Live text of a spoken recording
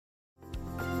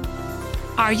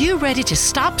Are you ready to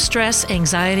stop stress,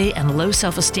 anxiety, and low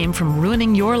self-esteem from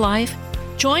ruining your life?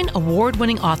 Join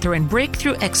award-winning author and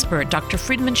breakthrough expert Dr.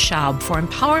 Friedemann Schaub for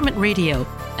Empowerment Radio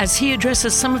as he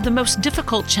addresses some of the most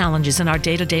difficult challenges in our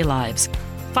day-to-day lives.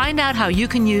 Find out how you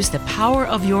can use the power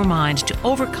of your mind to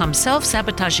overcome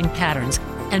self-sabotaging patterns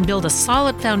and build a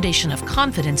solid foundation of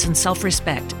confidence and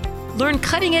self-respect. Learn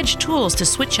cutting-edge tools to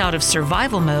switch out of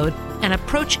survival mode and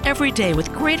approach every day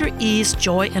with greater ease,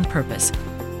 joy, and purpose.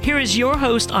 Here is your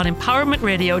host on Empowerment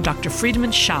Radio, Dr.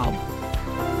 Friedemann Schaub.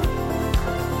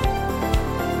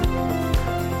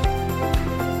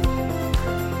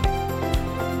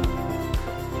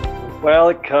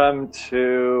 Welcome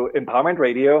to Empowerment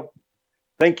Radio.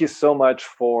 Thank you so much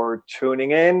for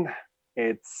tuning in.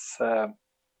 It's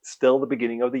still the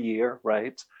beginning of the year,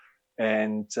 right?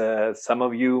 And some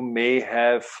of you may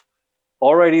have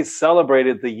already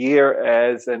celebrated the year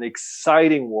as an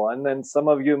exciting one. And some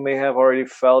of you may have already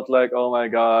felt like, oh my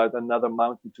God, another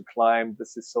mountain to climb.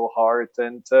 This is so hard.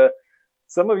 And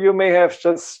some of you may have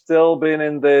just still been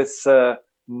in this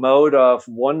mode of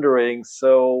wondering,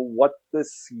 so what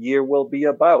this year will be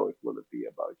about. Will it be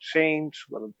about change?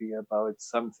 Will it be about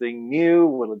something new?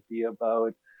 Will it be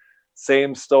about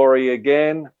same story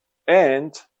again?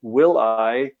 And will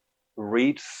I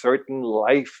reach certain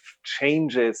life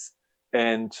changes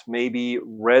and maybe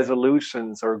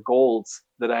resolutions or goals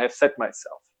that I have set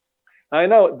myself? I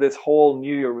know this whole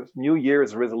New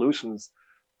Year's resolutions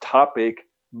topic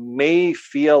may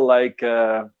feel like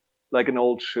an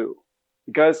old shoe,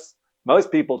 because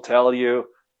most people tell you,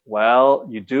 well,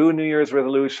 you do New Year's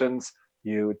resolutions,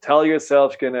 you tell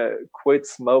yourself you're gonna quit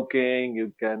smoking,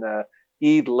 you're gonna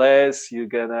eat less, you're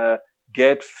gonna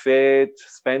get fit,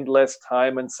 spend less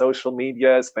time on social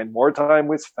media, spend more time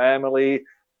with family,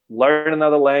 learn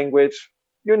another language,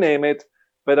 you name it.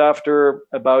 But after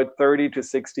about 30 to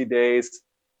 60 days,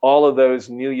 all of those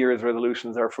New Year's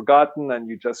resolutions are forgotten and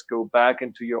you just go back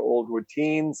into your old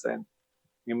routines, and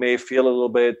you may feel a little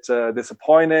bit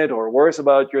disappointed or worse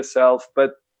about yourself.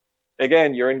 But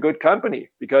again, you're in good company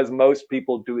because most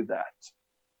people do that.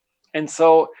 And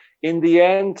so in the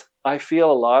end, I feel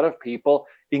a lot of people,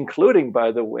 including,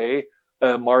 by the way,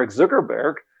 Mark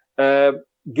Zuckerberg,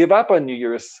 give up on New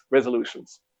Year's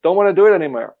resolutions. Don't want to do it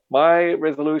anymore. My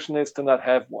resolution is to not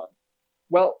have one.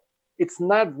 Well, it's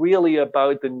not really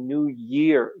about the New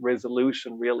Year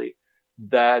resolution, really,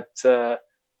 that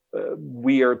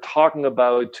we are talking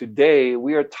about today.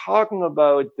 We are talking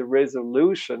about the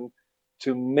resolution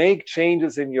to make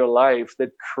changes in your life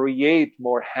that create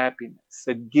more happiness,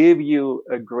 that give you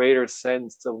a greater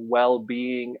sense of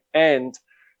well-being, and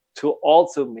to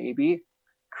also maybe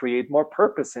create more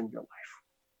purpose in your life.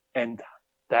 And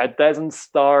that doesn't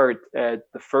start at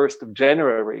the 1st of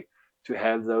January to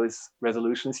have those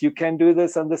resolutions. You can do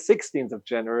this on the 16th of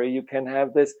January. You can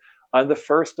have this on the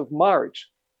 1st of March.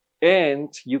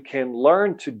 And you can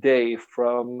learn today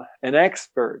from an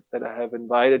expert that I have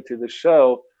invited to the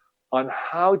show on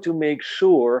how to make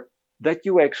sure that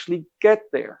you actually get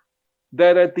there.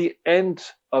 That at the end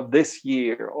of this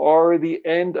year or the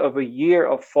end of a year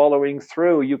of following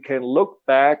through, you can look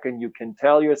back and you can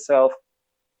tell yourself,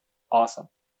 awesome.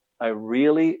 I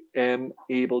really am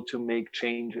able to make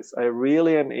changes. I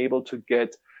really am able to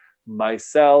get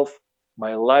myself,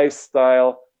 my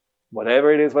lifestyle,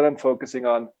 whatever it is what I'm focusing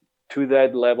on, to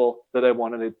that level that I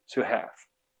wanted it to have.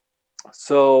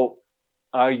 So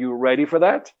are you ready for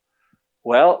that?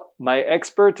 Well, my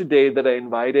expert today that I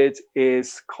invited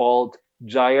is called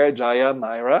Jaya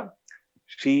Myra.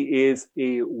 She is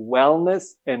a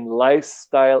wellness and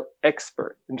lifestyle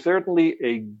expert, and certainly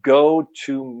a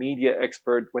go-to media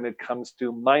expert when it comes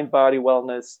to mind-body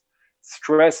wellness,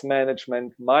 stress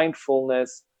management,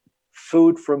 mindfulness,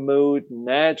 food for mood,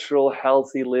 natural,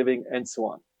 healthy living, and so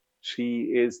on. She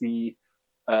is the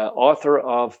author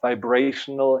of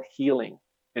Vibrational Healing,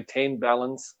 Attain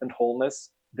Balance and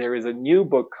Wholeness. There is a new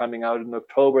book coming out in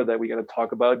October that we're going to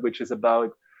talk about, which is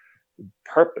about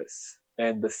purpose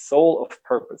and the soul of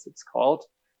purpose, it's called.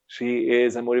 She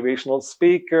is a motivational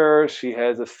speaker. She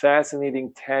has a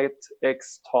fascinating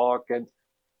TEDx talk and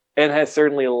has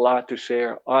certainly a lot to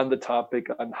share on the topic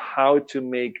on how to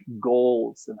make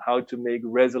goals and how to make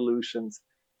resolutions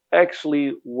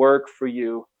actually work for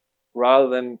you rather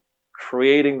than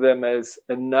creating them as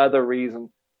another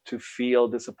reason to feel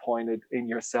disappointed in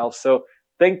yourself. So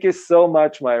thank you so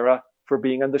much, Myra, for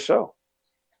being on the show.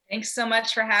 Thanks so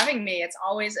much for having me. It's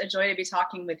always a joy to be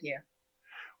talking with you.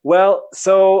 Well,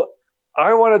 so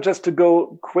I wanted just to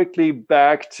go quickly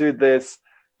back to this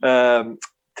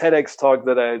TEDx talk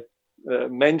that I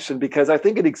mentioned, because I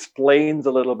think it explains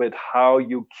a little bit how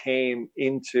you came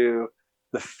into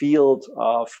the field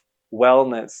of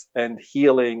wellness and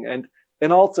healing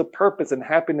and also purpose and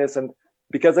happiness. And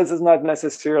because this is not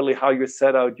necessarily how you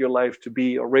set out your life to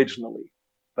be originally,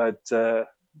 but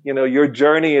your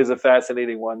journey is a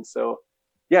fascinating one. So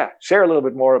yeah, share a little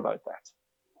bit more about that.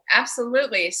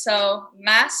 Absolutely. So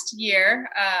last year,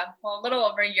 a little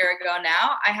over a year ago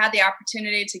now, I had the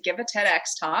opportunity to give a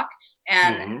TEDx talk,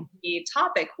 and the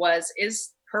topic was,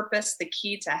 is purpose the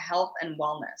key to health and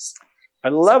wellness? I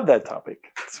love that topic.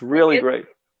 It's really great.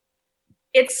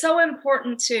 It's so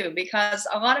important too, because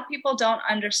a lot of people don't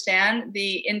understand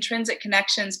the intrinsic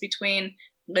connections between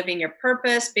living your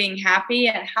purpose, being happy,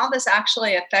 and how this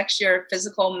actually affects your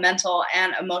physical, mental,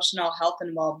 and emotional health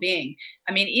and well-being.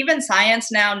 I mean, even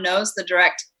science now knows the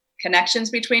direct connections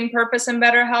between purpose and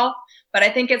better health, but I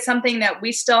think it's something that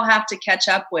we still have to catch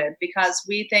up with, because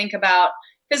we think about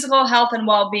physical health and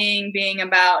well-being being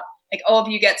about like, oh, if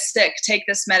you get sick, take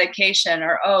this medication,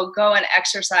 or oh, go and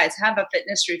exercise, have a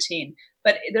fitness routine.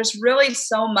 But there's really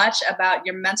so much about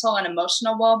your mental and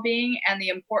emotional well-being and the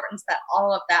importance that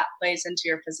all of that plays into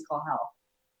your physical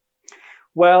health.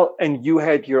 Well, and you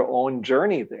had your own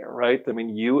journey there, right? I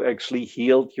mean, you actually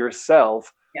healed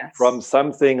yourself from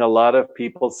something a lot of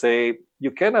people say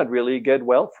you cannot really get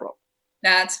well from.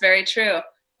 That's very true.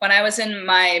 When I was in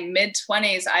my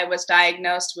mid-20s, I was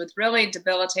diagnosed with really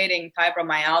debilitating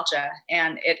fibromyalgia,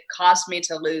 and it caused me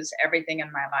to lose everything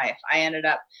in my life. I ended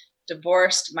up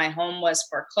divorced. My home was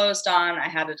foreclosed on. I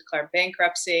had to declare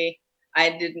bankruptcy. I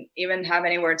didn't even have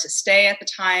anywhere to stay at the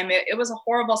time. It was a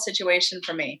horrible situation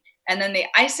for me. And then the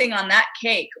icing on that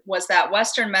cake was that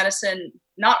Western medicine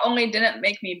not only didn't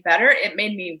make me better, it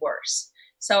made me worse.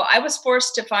 So I was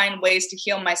forced to find ways to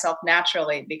heal myself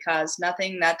naturally, because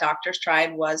nothing that doctors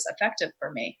tried was effective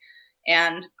for me.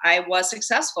 And I was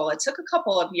successful. It took a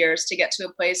couple of years to get to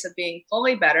a place of being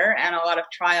fully better, and a lot of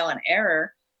trial and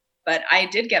error. But I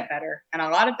did get better. And a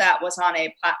lot of that was on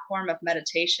a platform of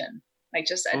meditation, like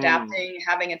just adapting,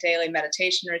 having a daily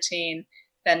meditation routine,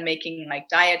 then making like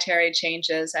dietary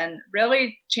changes, and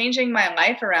really changing my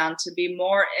life around to be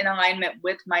more in alignment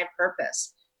with my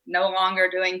purpose. No longer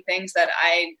doing things that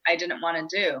I didn't want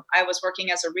to do. I was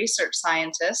working as a research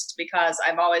scientist because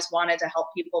I've always wanted to help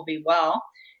people be well.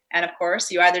 And of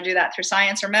course, you either do that through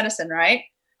science or medicine, right?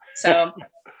 So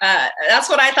that's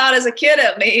what I thought as a kid,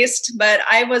 at least. But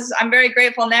I'm very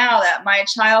grateful now that my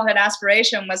childhood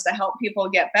aspiration was to help people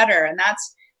get better. And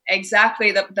that's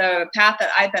exactly the path that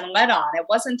I've been led on. It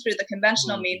wasn't through the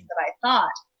conventional means that I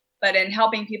thought, but in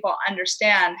helping people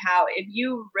understand how if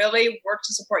you really work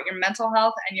to support your mental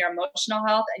health and your emotional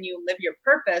health, and you live your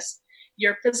purpose,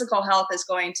 your physical health is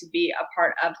going to be a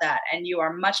part of that, and you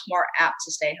are much more apt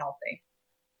to stay healthy.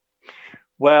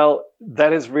 Well,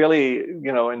 that is really,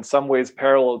 in some ways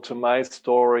parallel to my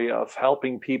story of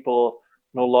helping people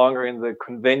no longer in the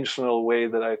conventional way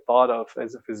that I thought of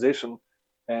as a physician,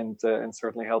 and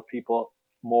certainly help people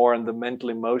more on the mental,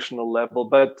 emotional level.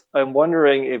 But I'm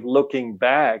wondering if, looking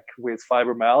back with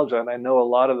fibromyalgia, and I know a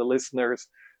lot of the listeners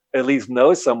at least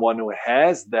know someone who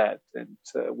has that, and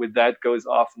with that goes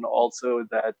often also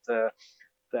that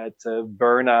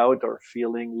burnout or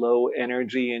feeling low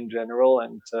energy in general.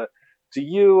 And do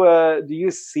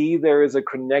you see there is a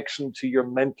connection to your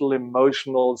mental,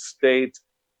 emotional state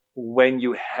when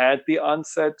you had the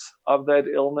onset of that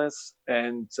illness,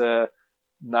 and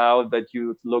now that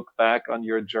you look back on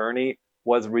your journey,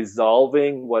 was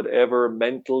resolving whatever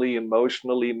mentally,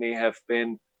 emotionally may have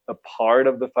been a part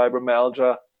of the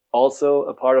fibromyalgia also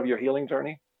a part of your healing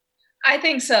journey? I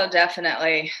think so,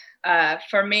 definitely.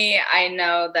 For me, I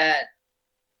know that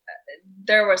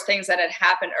there was things that had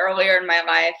happened earlier in my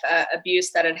life,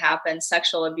 abuse that had happened,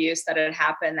 sexual abuse that had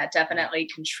happened, that definitely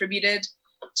contributed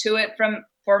to it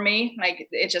for me. Like,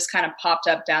 it just kind of popped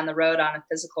up down the road on a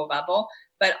physical level.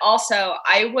 But also,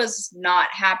 I was not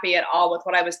happy at all with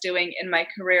what I was doing in my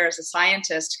career as a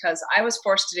scientist, because I was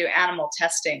forced to do animal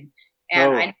testing.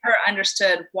 And I never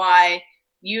understood why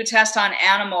you test on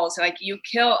animals, like you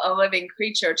kill a living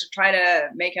creature to try to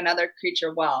make another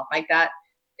creature well. Like that,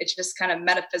 it just kind of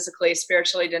metaphysically,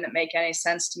 spiritually didn't make any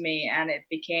sense to me. And it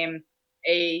became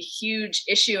a huge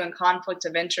issue and conflict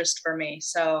of interest for me.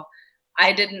 So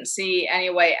I didn't see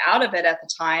any way out of it at the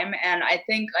time. And I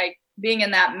think like being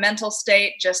in that mental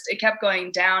state, it kept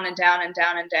going down and down and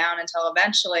down and down until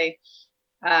eventually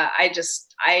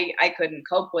I couldn't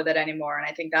cope with it anymore. And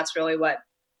I think that's really what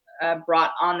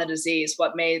brought on the disease,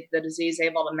 what made the disease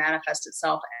able to manifest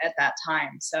itself at that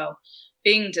time. So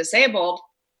being disabled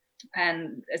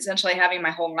and essentially having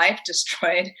my whole life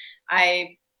destroyed,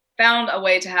 I found a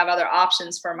way to have other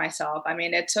options for myself. I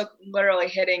mean, it took literally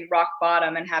hitting rock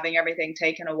bottom and having everything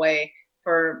taken away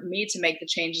for me to make the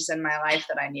changes in my life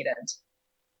that I needed.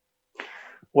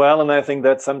 Well, and I think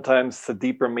that's sometimes the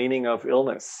deeper meaning of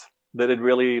illness, that it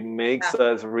really makes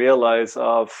us realize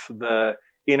of the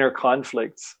inner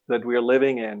conflicts that we're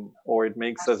living in, or it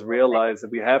makes us realize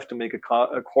that we have to make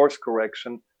a course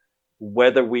correction,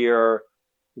 whether we are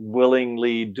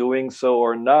willingly doing so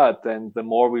or not. And the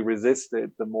more we resist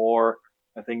it, the more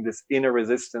I think this inner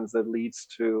resistance that leads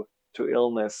to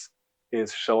illness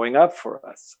is showing up for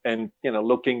us. And,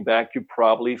 looking back, you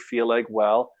probably feel like,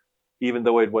 well, even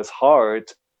though it was hard,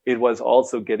 it was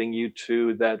also getting you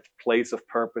to that place of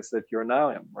purpose that you're now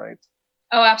in, right?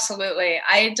 Oh, absolutely.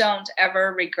 I don't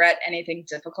ever regret anything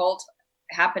difficult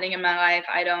happening in my life.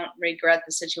 I don't regret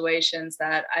the situations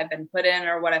that I've been put in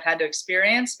or what I've had to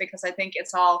experience, because I think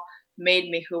it's all made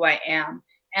me who I am.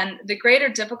 And the greater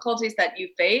difficulties that you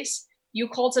face, you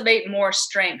cultivate more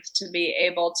strength to be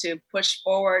able to push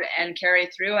forward and carry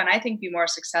through, and I think be more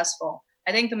successful.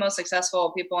 I think the most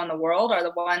successful people in the world are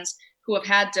the ones who have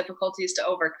had difficulties to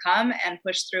overcome and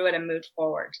push through it and move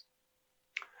forward.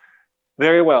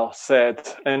 Very well said.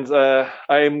 And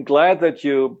I'm glad that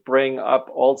you bring up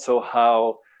also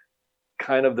how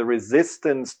kind of the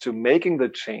resistance to making the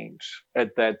change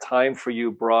at that time for you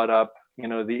brought up,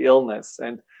 the illness.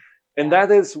 And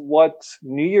that is what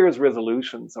New Year's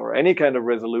resolutions or any kind of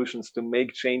resolutions to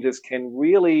make changes can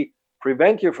really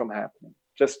prevent you from happening.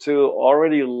 Just to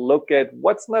already look at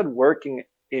what's not working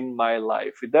in my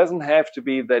life. It doesn't have to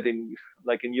be that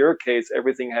in your case,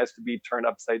 everything has to be turned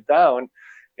upside down.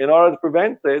 In order to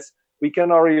prevent this, we can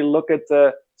already look at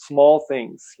the small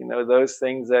things, those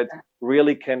things that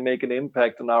really can make an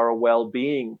impact on our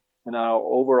well-being and our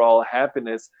overall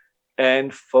happiness,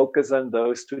 and focus on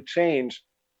those to change.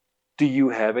 Do you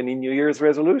have any New Year's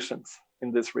resolutions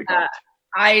in this regard?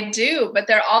 I do, but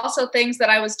there are also things that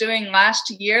I was doing last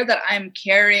year that I'm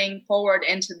carrying forward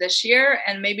into this year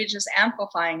and maybe just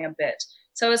amplifying a bit.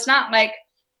 So it's not like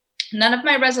none of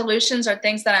my resolutions are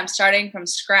things that I'm starting from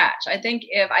scratch. I think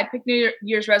if I pick New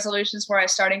Year's resolutions where I'm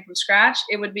starting from scratch,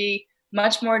 it would be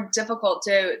much more difficult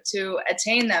to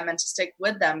attain them and to stick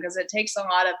with them, because it takes a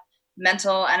lot of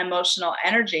mental and emotional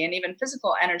energy and even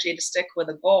physical energy to stick with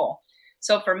a goal.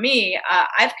 So for me,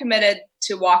 I've committed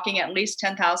to walking at least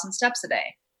 10,000 steps a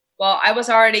day. Well, I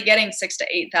was already getting 6,000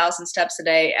 to 8,000 steps a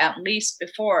day at least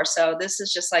before. So this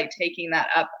is just like taking that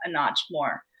up a notch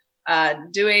more.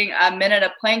 Doing a minute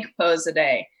of plank pose a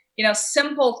day.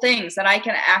 Simple things that I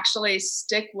can actually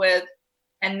stick with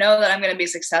and know that I'm going to be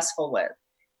successful with.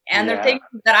 And they're things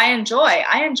that I enjoy.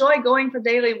 I enjoy going for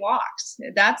daily walks.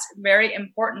 That's very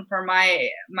important for my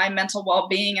mental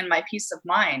well-being and my peace of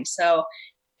mind. So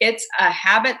it's a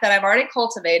habit that I've already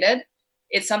cultivated.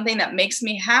 It's something that makes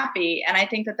me happy. And I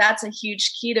think that that's a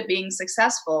huge key to being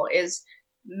successful, is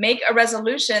make a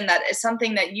resolution that is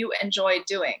something that you enjoy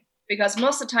doing. Because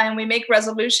most of the time we make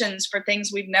resolutions for things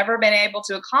we've never been able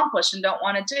to accomplish and don't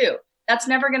want to do. That's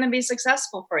never going to be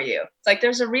successful for you. It's like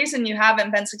there's a reason you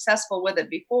haven't been successful with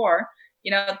it before.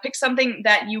 Pick something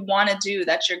that you want to do,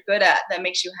 that you're good at, that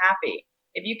makes you happy.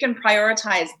 If you can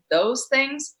prioritize those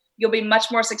things, you'll be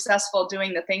much more successful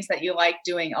doing the things that you like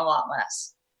doing a lot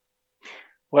less.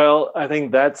 Well, I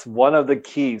think that's one of the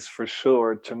keys for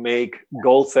sure to make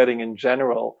goal setting in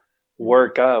general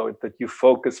work out, that you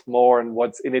focus more on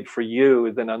what's in it for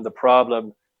you than on the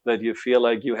problem that you feel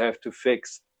like you have to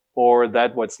fix, or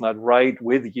that what's not right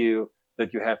with you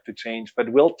that you have to change.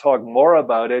 But we'll talk more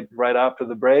about it right after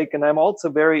the break. And I'm also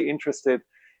very interested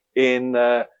in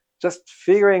just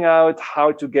figuring out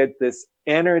how to get this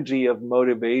energy of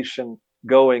motivation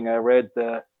going. I read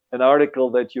an article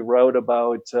that you wrote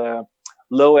about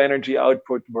low energy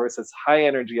output versus high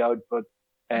energy output.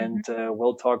 And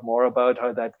we'll talk more about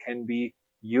how that can be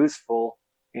useful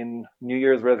in New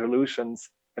Year's resolutions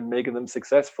and making them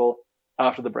successful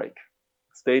after the break.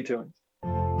 Stay tuned.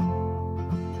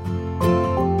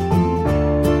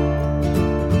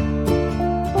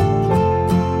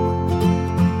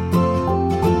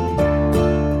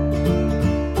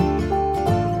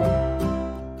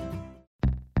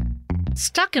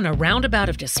 Stuck in a roundabout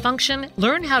of dysfunction?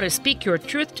 Learn how to speak your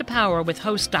truth to power with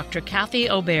host Dr. Kathy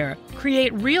Obear.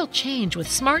 Create real change with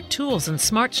smart tools and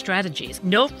smart strategies.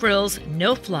 No frills,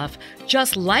 no fluff,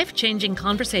 just life-changing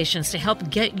conversations to help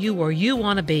get you where you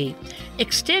want to be.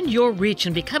 Extend your reach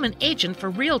and become an agent for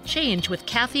real change with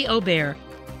Kathy Obear.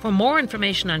 For more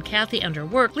information on Kathy and her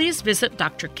work, please visit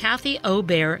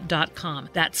drkathyobear.com.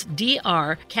 That's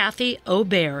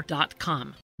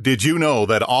drkathyobear.com. Did you know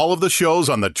that all of the shows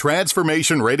on the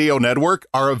Transformation Radio Network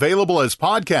are available as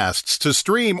podcasts to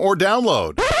stream or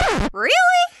download? Really?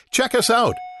 Check us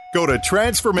out. Go to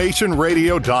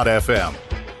transformationradio.fm.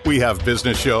 We have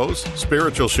business shows,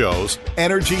 spiritual shows,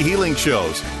 energy healing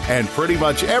shows, and pretty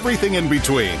much everything in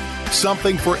between.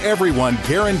 Something for everyone,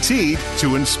 guaranteed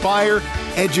to inspire,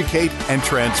 educate, and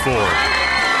transform.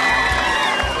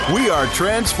 We are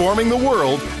transforming the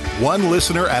world, one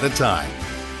listener at a time.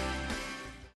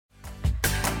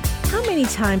 How many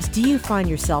times do you find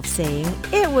yourself saying,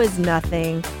 "It was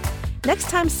nothing"? Next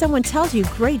time someone tells you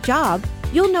 "great job,"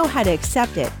 you'll know how to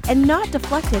accept it and not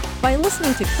deflect it by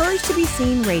listening to Courage to Be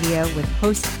Seen Radio with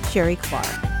host Sherry Clark.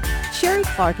 Sherry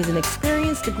Clark is an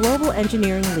experienced global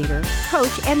engineering leader,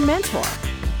 coach, and mentor.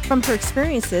 From her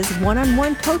experiences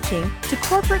one-on-one coaching to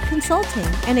corporate consulting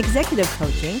and executive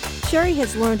coaching, Sherry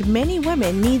has learned many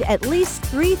women need at least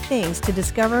 3 things to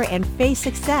discover and face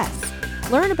success.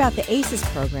 Learn about the ACES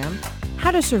program,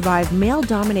 how to survive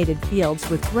male-dominated fields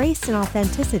with grace and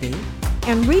authenticity,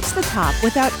 and reach the top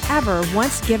without ever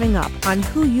once giving up on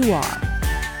who you are.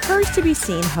 Courage to Be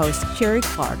Seen host Sherry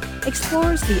Clark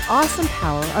explores the awesome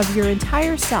power of your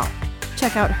entire self.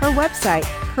 Check out her website,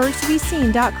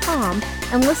 CourageToBeSeen.com,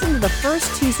 and listen to the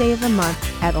first Tuesday of the month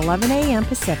at 11 a.m.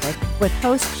 Pacific with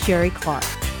host Sherry Clark.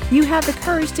 You have the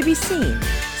courage to be seen.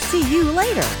 See you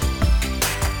later.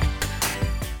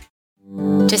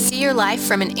 To see your life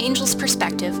from an angel's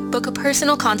perspective, book a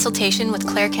personal consultation with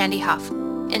Claire Candy Huff,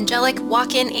 angelic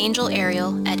walk-in angel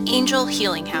Ariel at Angel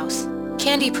Healing House.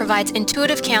 Candy provides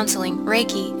intuitive counseling,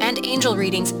 Reiki, and angel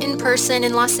readings in person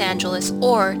in Los Angeles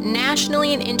or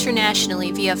nationally and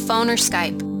internationally via phone or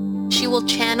Skype. She will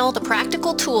channel the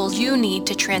practical tools you need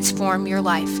to transform your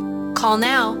life. Call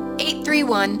now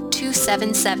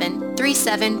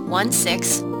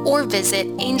 831-277-3716 or visit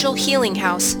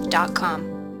angelhealinghouse.com.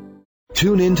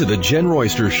 Tune in to The Jen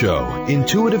Royster Show,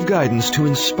 intuitive guidance to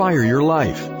inspire your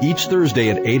life, each Thursday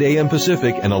at 8 a.m.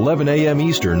 Pacific and 11 a.m.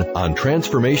 Eastern on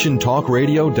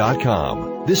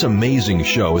TransformationTalkRadio.com. This amazing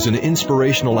show is an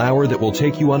inspirational hour that will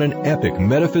take you on an epic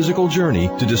metaphysical journey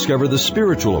to discover the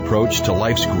spiritual approach to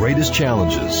life's greatest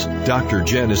challenges. Dr.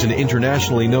 Jen is an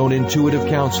internationally known intuitive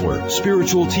counselor,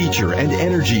 spiritual teacher, and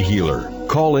energy healer.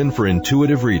 Call in for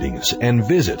intuitive readings and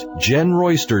visit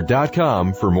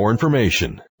JenRoyster.com for more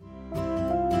information.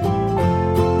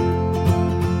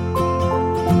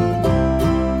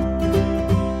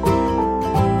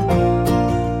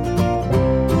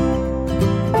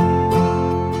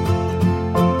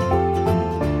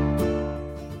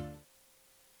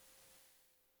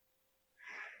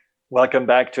 Welcome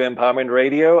back to Empowerment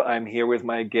Radio. I'm here with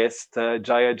my guest,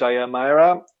 Jaya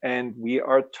Myra, and we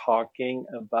are talking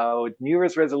about New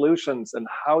Year's resolutions and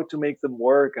how to make them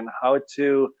work and how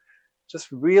to just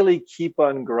really keep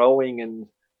on growing and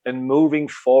moving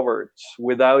forward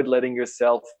without letting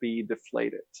yourself be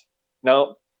deflated.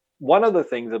 Now, one of the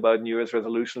things about New Year's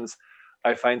resolutions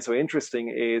I find so interesting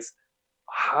is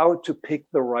how to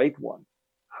pick the right one.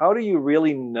 How do you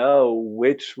really know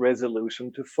which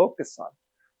resolution to focus on?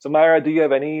 So, Myra, do you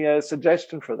have any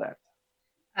suggestion for that?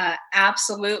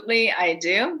 Absolutely, I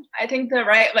do. I think the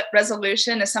right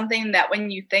resolution is something that when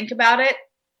you think about it,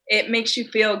 it makes you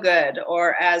feel good.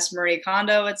 Or as Marie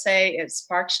Kondo would say, it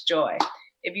sparks joy.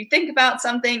 If you think about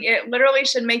something, it literally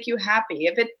should make you happy.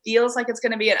 If it feels like it's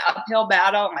going to be an uphill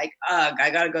battle, like, ugh, I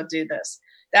got to go do this.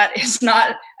 That is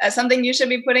not something you should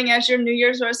be putting as your New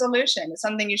Year's resolution. It's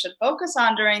something you should focus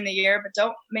on during the year, but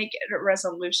don't make it a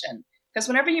resolution. Because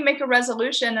whenever you make a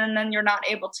resolution and then you're not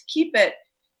able to keep it,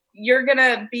 you're going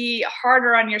to be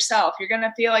harder on yourself. You're going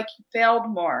to feel like you failed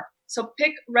more. So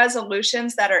pick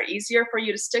resolutions that are easier for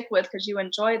you to stick with because you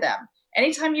enjoy them.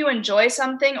 Anytime you enjoy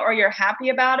something or you're happy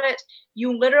about it,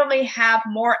 you literally have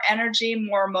more energy,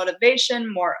 more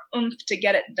motivation, more oomph to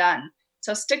get it done.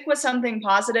 So stick with something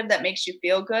positive that makes you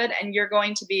feel good, and you're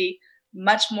going to be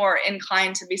much more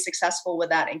inclined to be successful with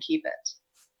that and keep it.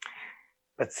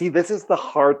 But see, this is the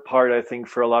hard part, I think,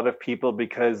 for a lot of people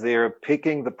because they're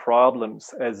picking the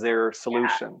problems as their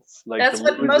solutions. Yeah. That's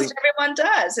what most everyone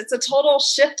does. It's a total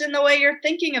shift in the way you're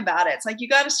thinking about it. It's like you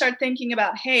got to start thinking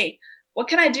about, hey, what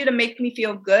can I do to make me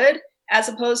feel good, as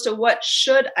opposed to what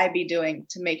should I be doing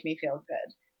to make me feel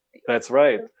good? That's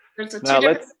right. There's two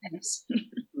different things.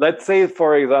 Let's say,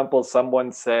 for example,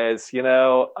 someone says,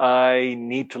 I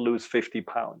need to lose 50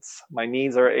 pounds. My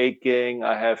knees are aching.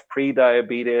 I have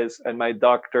pre-diabetes and my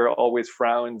doctor always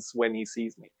frowns when he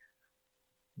sees me.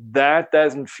 That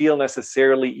doesn't feel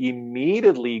necessarily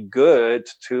immediately good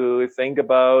to think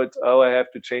about, I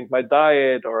have to change my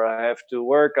diet, or I have to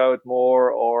work out more,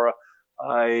 or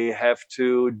I have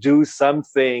to do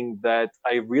something that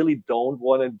I really don't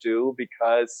want to do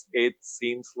because it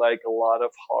seems like a lot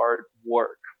of hard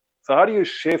work. So how do you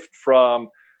shift from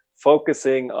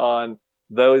focusing on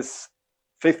those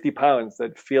 50 pounds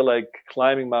that feel like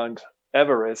climbing Mount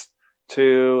Everest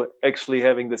to actually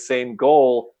having the same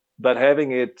goal, but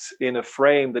having it in a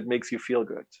frame that makes you feel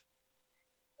good?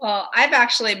 Well, I've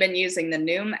actually been using the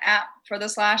Noom app for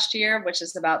this last year, which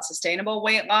is about sustainable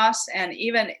weight loss. And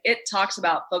even it talks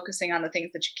about focusing on the things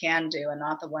that you can do and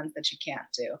not the ones that you can't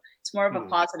do. It's more of a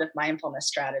positive mindfulness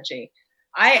strategy.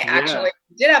 I actually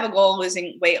did have a goal of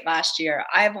losing weight last year.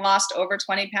 I've lost over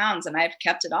 20 pounds and I've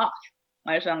kept it off.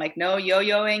 I've done like no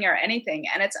yo-yoing or anything.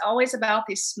 And it's always about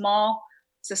these small,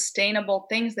 sustainable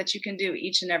things that you can do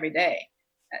each and every day.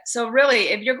 So really,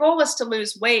 if your goal is to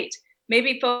lose weight,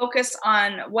 maybe focus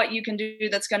on what you can do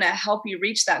that's going to help you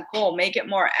reach that goal. Make it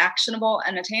more actionable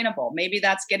and attainable. Maybe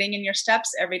that's getting in your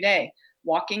steps every day.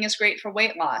 Walking is great for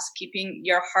weight loss. Keeping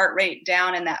your heart rate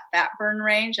down in that fat burn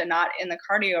range and not in the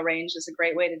cardio range is a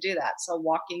great way to do that. So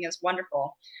walking is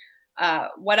wonderful.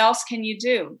 What else can you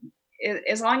do?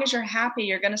 As long as you're happy,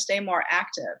 you're going to stay more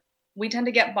active. We tend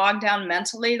to get bogged down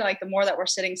mentally, like the more that we're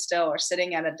sitting still or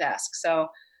sitting at a desk. So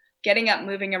getting up,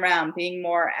 moving around, being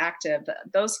more active,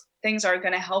 those things are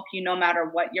going to help you no matter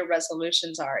what your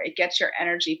resolutions are. It gets your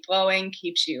energy flowing,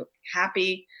 keeps you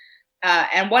happy.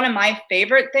 And one of my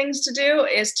favorite things to do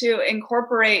is to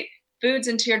incorporate foods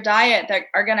into your diet that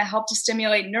are going to help to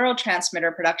stimulate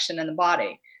neurotransmitter production in the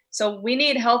body. So we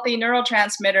need healthy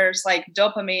neurotransmitters like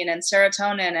dopamine and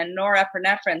serotonin and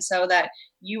norepinephrine so that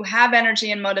you have energy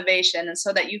and motivation and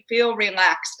so that you feel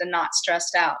relaxed and not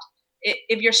stressed out.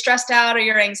 If you're stressed out or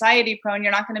you're anxiety prone,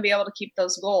 you're not going to be able to keep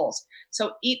those goals.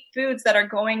 So eat foods that are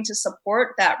going to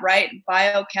support that right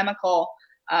biochemical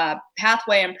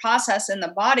pathway and process in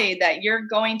the body that you're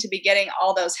going to be getting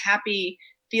all those happy,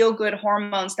 feel-good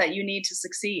hormones that you need to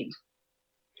succeed.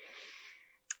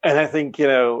 And I think,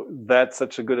 that's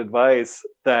such a good advice,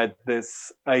 that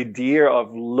this idea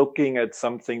of looking at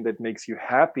something that makes you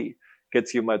happy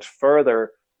gets you much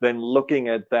further than looking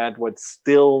at that what's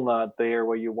still not there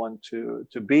where you want to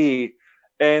be.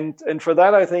 And for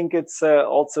that, I think it's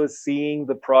also seeing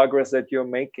the progress that you're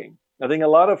making. I think a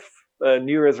lot of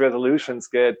New Year's resolutions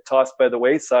get tossed by the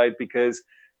wayside because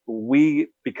we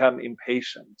become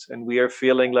impatient and we are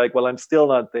feeling like, well, I'm still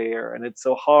not there and it's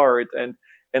so hard. And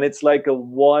it's like a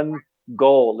one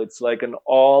goal. It's like an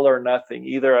all or nothing.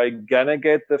 Either I'm gonna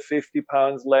get the 50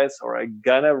 pounds less or I'm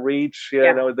gonna reach,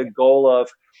 the goal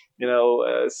of,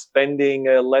 spending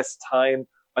less time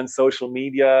on social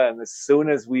media. And as soon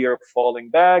as we are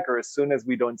falling back or as soon as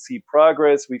we don't see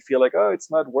progress, we feel like, oh, it's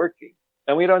not working.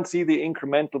 And we don't see the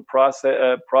incremental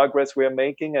progress we're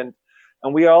making. And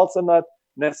we are also not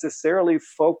necessarily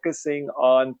focusing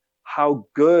on how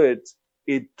good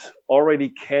it already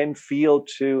can feel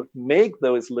to make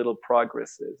those little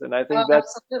progresses. And I think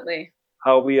that's absolutely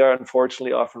how we are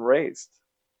unfortunately often raised.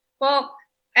 Well,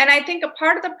 and I think a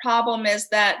part of the problem is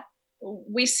that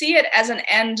we see it as an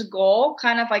end goal,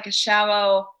 kind of like a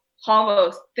shallow,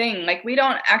 hollow thing. Like we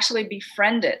don't actually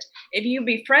befriend it. If you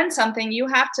befriend something, you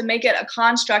have to make it a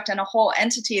construct and a whole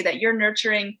entity that you're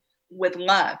nurturing with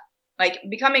love. Like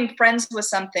becoming friends with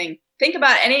something. Think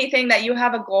about anything that you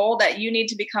have a goal that you need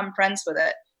to become friends with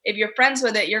it. If you're friends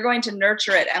with it, you're going to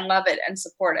nurture it and love it and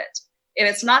support it. If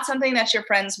it's not something that you're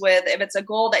friends with, if it's a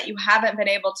goal that you haven't been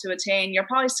able to attain, you're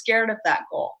probably scared of that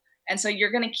goal. And so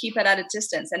you're going to keep it at a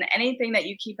distance. And anything that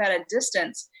you keep at a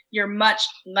distance, you're much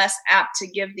less apt to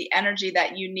give the energy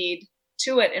that you need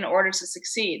to it in order to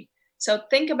succeed. So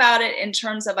think about it in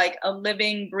terms of like a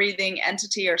living, breathing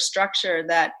entity or structure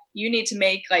that you need to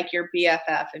make like your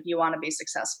BFF if you want to be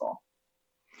successful.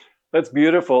 That's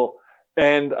beautiful.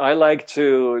 And I like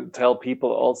to tell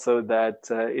people also that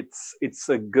it's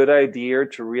a good idea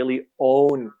to really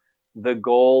own the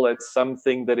goal as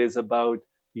something that is about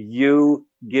you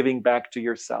giving back to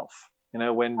yourself.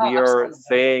 When we are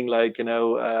saying like,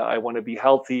 I want to be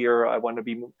healthier, I want to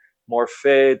be more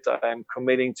fit, I'm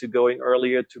committing to going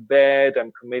earlier to bed,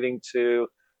 I'm committing to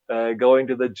going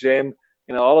to the gym,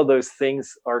 all of those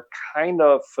things are kind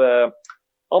of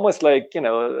almost like,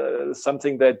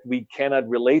 something that we cannot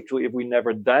relate to if we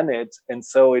never done it. And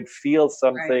so it feels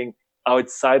something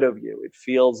outside of you. It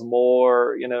feels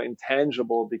more,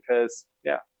 intangible because,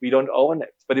 we don't own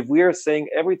it. But if we are saying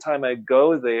every time I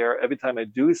go there, every time I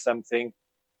do something,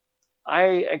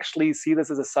 I actually see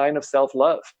this as a sign of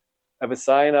self-love, of a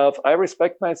sign of I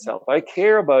respect myself, I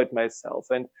care about myself,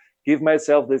 and give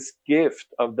myself this gift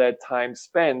of that time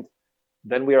spent.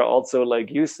 Then we are also,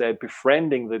 like you said,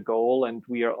 befriending the goal and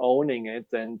we are owning it,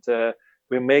 and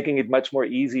we're making it much more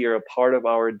easier, a part of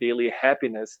our daily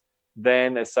happiness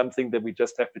than as something that we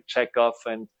just have to check off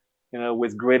and,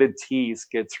 with gritted teeth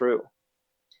get through.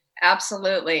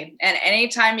 Absolutely. And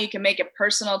anytime you can make it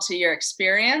personal to your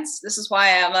experience, this is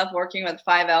why I love working with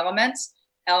 5 elements.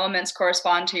 elements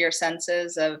correspond to your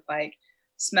senses of like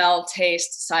smell,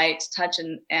 taste, sight, touch,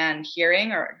 and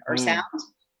hearing or sound.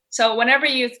 So whenever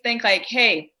you think like,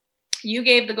 hey, you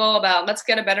gave the goal about let's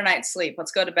get a better night's sleep,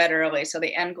 let's go to bed early, so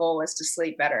the end goal is to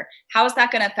sleep better. How is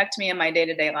that going to affect me in my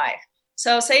day-to-day life?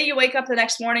 So say you wake up the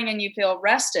next morning and you feel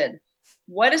rested.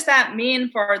 What does that mean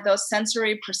for those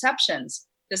sensory perceptions?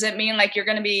 Does it mean like you're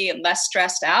going to be less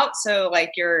stressed out? So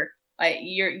like you're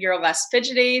less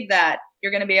fidgety, that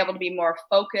you're going to be able to be more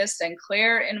focused and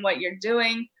clear in what you're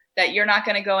doing, that you're not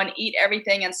going to go and eat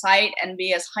everything in sight and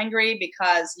be as hungry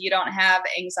because you don't have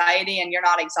anxiety and you're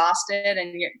not exhausted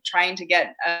and you're trying to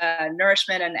get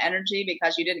nourishment and energy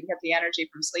because you didn't get the energy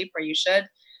from sleep where you should.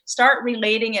 Start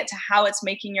relating it to how it's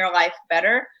making your life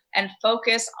better and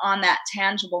focus on that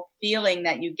tangible feeling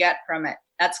that you get from it.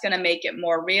 That's going to make it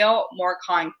more real, more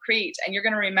concrete. And you're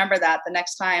going to remember that the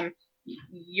next time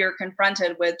you're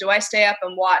confronted with, do I stay up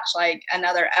and watch like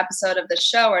another episode of the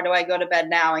show, or do I go to bed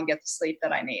now and get the sleep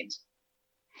that I need?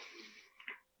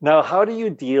 Now, how do you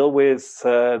deal with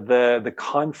the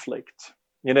conflict?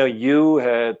 You know, you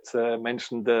had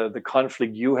mentioned the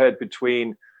conflict you had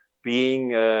between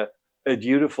being a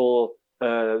dutiful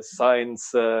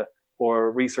science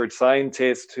or research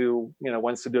scientist who, you know,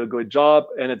 wants to do a good job,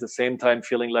 and at the same time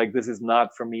feeling like this is not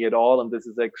for me at all, and this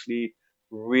is actually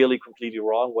really completely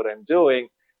wrong what I'm doing.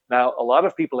 Now, a lot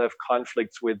of people have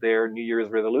conflicts with their New Year's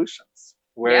resolutions,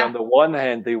 where on the one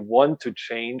hand, they want to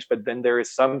change, but then there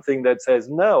is something that says,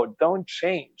 no, don't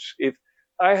change. If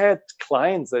I had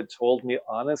clients that told me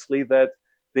honestly that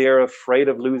they're afraid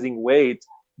of losing weight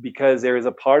because there is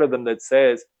a part of them that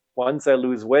says, once I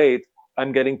lose weight,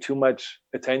 I'm getting too much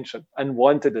attention,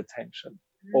 unwanted attention.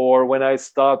 Or when I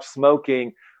stop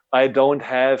smoking, I don't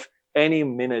have any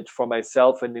minute for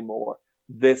myself anymore.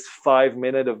 This 5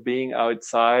 minutes of being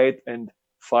outside and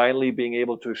finally being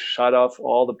able to shut off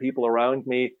all the people around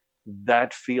me,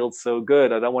 that feels so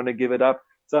good. I don't want to give it up.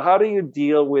 So how do you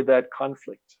deal with that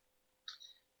conflict?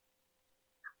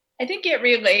 I think it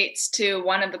relates to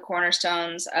one of the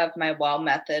cornerstones of my WELL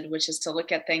method, which is to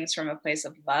look at things from a place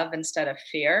of love instead of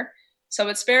fear. So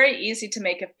it's very easy to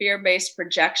make a fear-based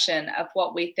projection of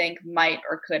what we think might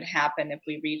or could happen if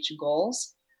we reach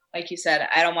goals. Like you said,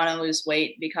 I don't want to lose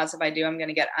weight because if I do, I'm going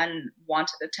to get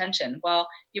unwanted attention. Well,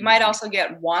 you might also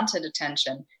get wanted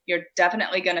attention. You're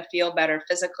definitely going to feel better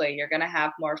physically. You're going to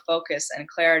have more focus and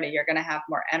clarity. You're going to have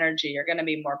more energy. You're going to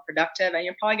be more productive, and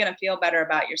you're probably going to feel better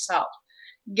about yourself.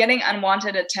 Getting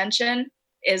unwanted attention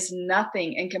is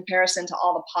nothing in comparison to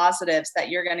all the positives that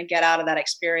you're going to get out of that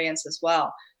experience as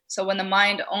well. So when the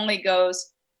mind only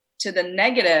goes to the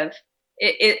negative,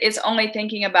 it's only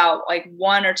thinking about like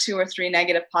 1 or 2 or 3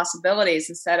 negative possibilities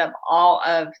instead of all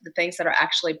of the things that are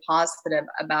actually positive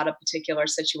about a particular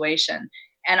situation.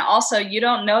 And also, you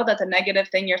don't know that the negative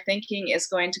thing you're thinking is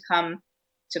going to come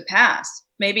to pass.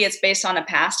 Maybe it's based on a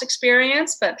past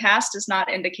experience, but past is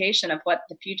not indication of what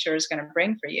the future is going to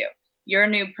bring for you. You're a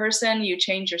new person. You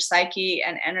change your psyche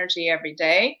and energy every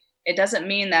day. It doesn't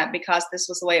mean that because this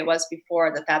was the way it was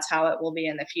before, that that's how it will be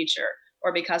in the future,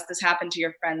 or because this happened to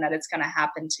your friend, that it's going to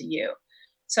happen to you.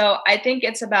 So I think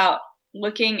it's about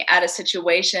looking at a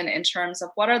situation in terms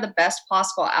of what are the best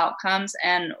possible outcomes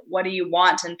and what do you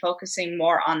want, and focusing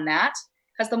more on that.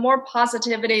 Because the more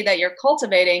positivity that you're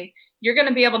cultivating, you're going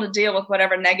to be able to deal with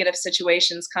whatever negative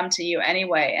situations come to you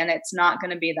anyway, and it's not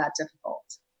going to be that difficult.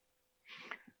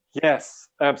 Yes,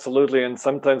 absolutely. And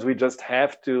sometimes we just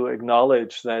have to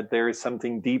acknowledge that there is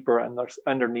something deeper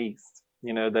underneath.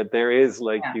 You know, that there is,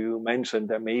 like you mentioned,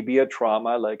 there may be a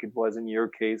trauma, like it was in your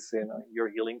case, in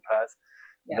your healing path,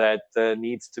 that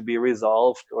needs to be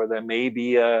resolved, or there may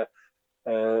be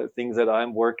things that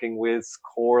I'm working with,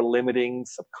 core limiting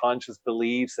subconscious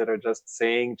beliefs that are just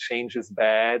saying change is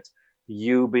bad,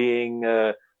 you being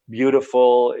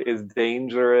beautiful is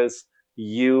dangerous,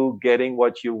 you getting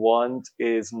what you want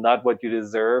is not what you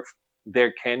deserve.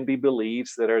 There can be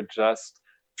beliefs that are just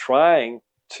trying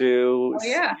to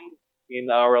in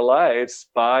our lives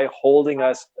by holding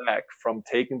us back from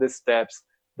taking the steps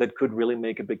that could really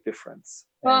make a big difference.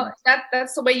 Well,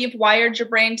 that's the way you've wired your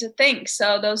brain to think.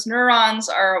 So those neurons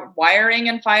are wiring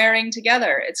and firing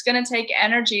together. It's going to take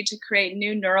energy to create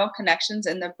new neural connections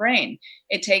in the brain.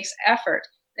 It takes effort.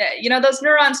 You know, those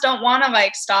neurons don't want to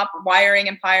like stop wiring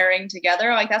and firing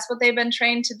together. Like that's what they've been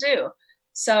trained to do.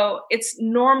 So it's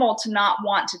normal to not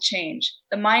want to change.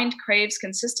 The mind craves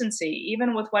consistency.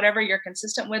 Even with whatever you're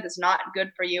consistent with is not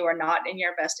good for you or not in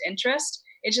your best interest.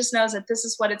 It just knows that this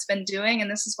is what it's been doing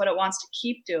and this is what it wants to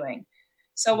keep doing.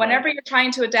 So whenever you're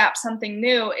trying to adapt something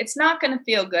new, it's not going to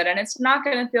feel good and it's not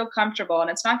going to feel comfortable and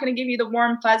it's not going to give you the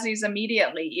warm fuzzies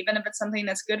immediately, even if it's something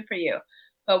that's good for you.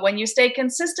 But when you stay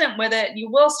consistent with it, you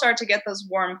will start to get those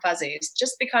warm fuzzies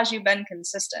just because you've been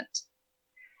consistent.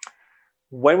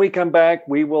 When we come back,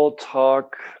 we will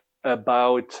talk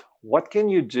about what can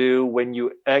you do when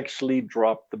you actually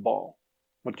drop the ball?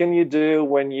 What can you do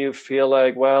when you feel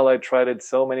like, well, I tried it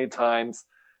so many times.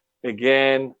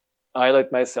 Again, I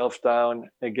let myself down.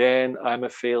 Again, I'm a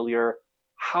failure.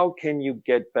 How can you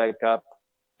get back up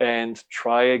and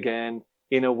try again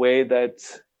in a way that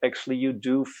actually you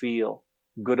do feel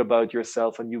good about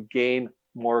yourself and you gain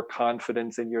more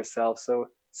confidence in yourself? So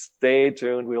stay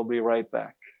tuned. We'll be right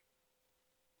back.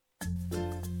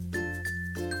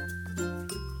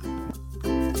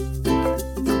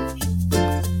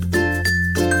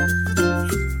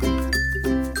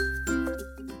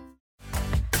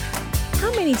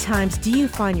 How many times do you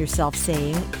find yourself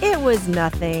saying, "It was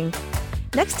nothing"?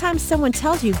 Next time someone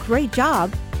tells you "great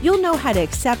job," you'll know how to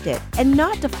accept it and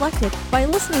not deflect it by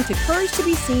listening to Courage to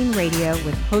be Seen Radio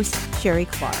with host Sherry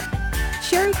Clark.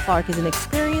 Sherry Clark is an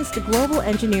experienced global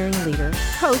engineering leader,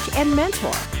 coach, and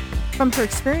mentor. From her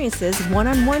experiences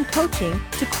one-on-one coaching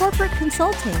to corporate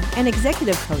consulting and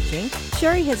executive coaching,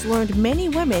 Sherry has learned many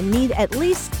women need at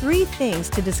least 3 things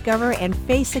to discover and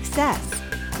face success.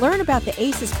 Learn about the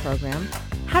ACES program,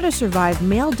 how to survive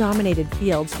male-dominated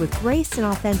fields with grace and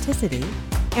authenticity,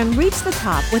 and reach the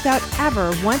top without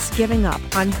ever once giving up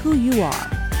on who you are.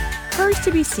 Courage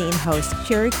to be Seen host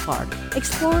Sherry Clark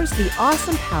explores the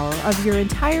awesome power of your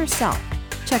entire self.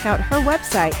 Check out her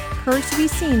website,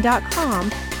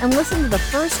 CourageToBeSeen.com, and listen to the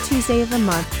first Tuesday of the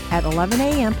month at 11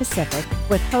 a.m. Pacific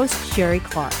with host Sherry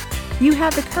Clark. You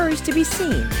have the courage to be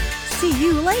seen. See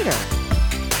you later.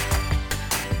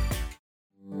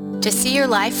 To see your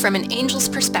life from an angel's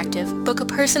perspective, book a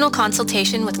personal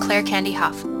consultation with Claire Candy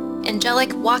Huff,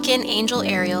 angelic walk-in angel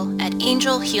Ariel at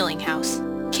Angel Healing House.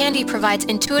 Candy provides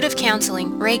intuitive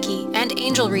counseling, Reiki, and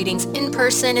angel readings in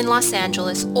person in Los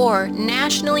Angeles or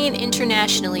nationally and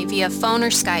internationally via phone or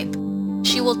Skype.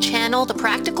 She will channel the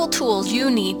practical tools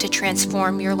you need to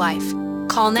transform your life.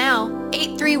 Call now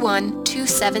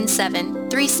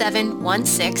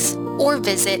 831-277-3716 or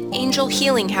visit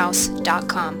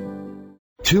angelhealinghouse.com.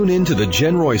 Tune in to The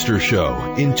Jen Royster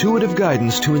Show, intuitive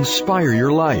guidance to inspire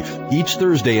your life, each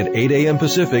Thursday at 8 a.m.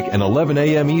 Pacific and 11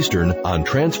 a.m. Eastern on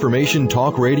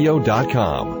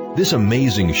TransformationTalkRadio.com. This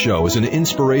amazing show is an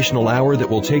inspirational hour that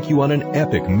will take you on an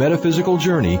epic metaphysical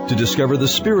journey to discover the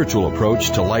spiritual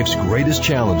approach to life's greatest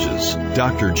challenges.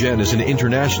 Dr. Jen is an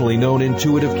internationally known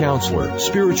intuitive counselor,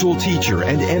 spiritual teacher,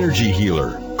 and energy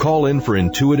healer. Call in for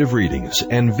intuitive readings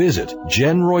and visit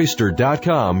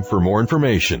JenRoyster.com for more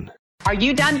information. Are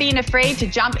you done being afraid to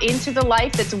jump into the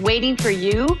life that's waiting for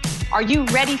you? Are you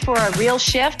ready for a real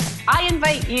shift? I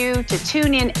invite you to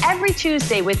tune in every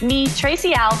Tuesday with me,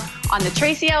 Tracy L., on the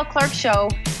Tracy L. Clark Show,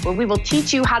 where we will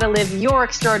teach you how to live your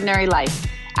extraordinary life.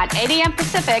 At 8 a.m.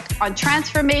 Pacific on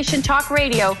Transformation Talk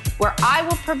Radio, where I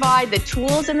will provide the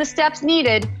tools and the steps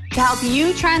needed to help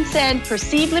you transcend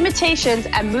perceived limitations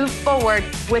and move forward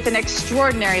with an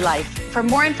extraordinary life. For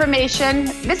more information,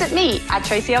 visit me at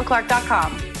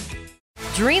tracylclark.com.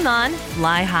 Dream on,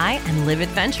 fly high, and live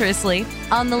adventurously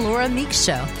on The Laura Meeks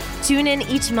Show. Tune in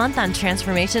each month on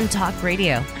Transformation Talk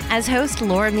Radio as host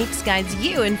Laura Meeks guides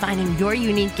you in finding your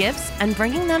unique gifts and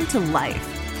bringing them to life.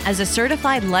 As a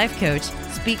certified life coach,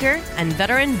 speaker, and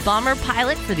veteran bomber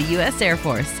pilot for the U.S. Air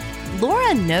Force,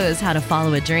 Laura knows how to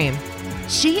follow a dream.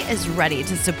 She is ready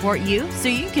to support you so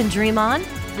you can dream on,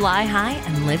 fly high,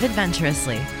 and live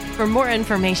adventurously. For more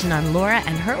information on Laura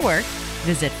and her work,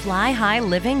 visit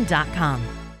flyhighliving.com.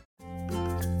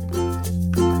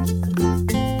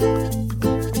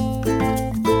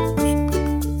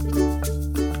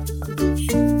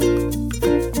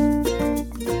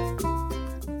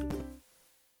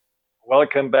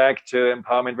 Welcome back to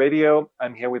Empowerment Radio.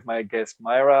 I'm here with my guest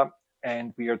Myra,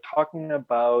 and we are talking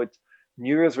about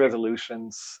New Year's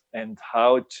resolutions and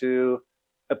how to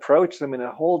approach them in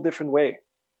a whole different way,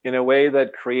 in a way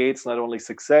that creates not only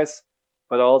success,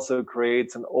 but also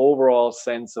creates an overall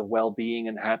sense of well-being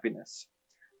and happiness.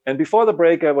 And before the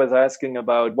break, I was asking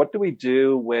about what do we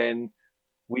do when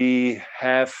we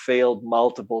have failed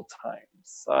multiple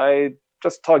times. I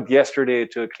just talked yesterday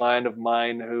to a client of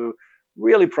mine who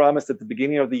really promised at the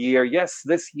beginning of the year, yes,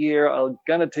 this year I'm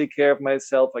gonna take care of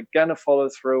myself. I'm gonna follow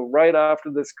through. Right after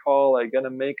this call, I'm gonna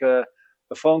make a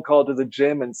phone call to the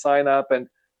gym and sign up, and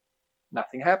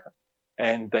nothing happened.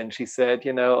 And then she said,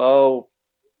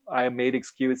 I made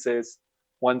excuses.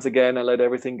 Once again, I let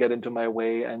everything get into my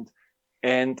way,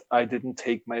 and I didn't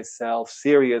take myself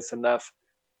serious enough.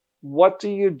 What do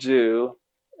you do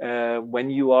when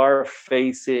you are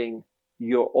facing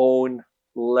your own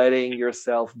letting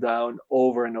yourself down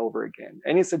over and over again.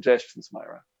 Any suggestions,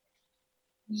 Myra?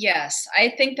 Yes,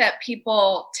 I think that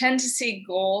people tend to see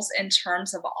goals in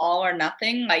terms of all or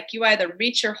nothing. Like you either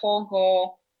reach your whole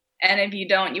goal, and if you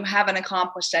don't, you haven't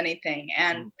accomplished anything.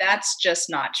 And that's just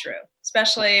not true,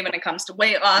 especially when it comes to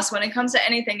weight loss. When it comes to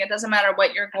anything, it doesn't matter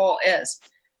what your goal is.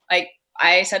 Like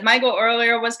I said, my goal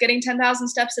earlier was getting 10,000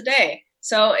 steps a day.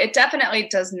 So it definitely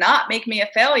does not make me a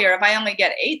failure if I only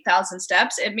get 8,000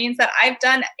 steps. It means that I've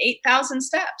done 8,000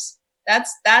 steps.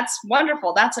 That's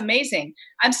wonderful. That's amazing.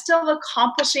 I'm still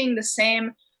accomplishing the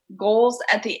same goals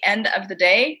at the end of the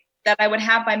day that I would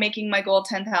have by making my goal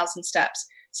 10,000 steps.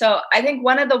 So I think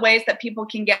one of the ways that people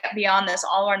can get beyond this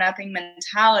all or nothing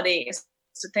mentality is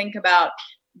to think about,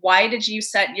 why did you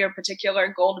set your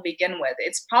particular goal to begin with?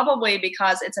 It's probably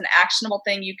because it's an actionable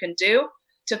thing you can do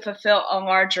to fulfill a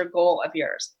larger goal of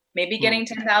yours. Maybe getting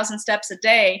 10,000 steps a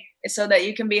day is so that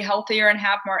you can be healthier and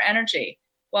have more energy.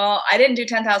 Well, I didn't do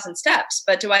 10,000 steps,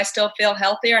 but do I still feel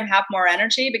healthier and have more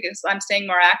energy because I'm staying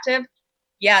more active?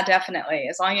 Yeah, definitely.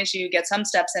 As long as you get some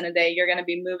steps in a day, you're going to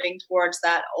be moving towards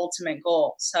that ultimate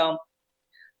goal. So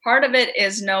part of it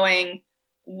is knowing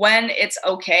when it's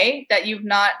okay that you've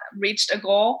not reached a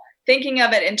goal, thinking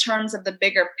of it in terms of the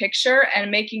bigger picture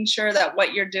and making sure that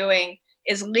what you're doing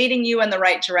is leading you in the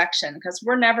right direction, because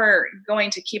we're never going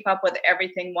to keep up with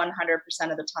everything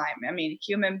 100% of the time. I mean,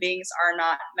 human beings are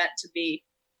not meant to be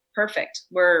perfect.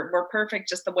 We're perfect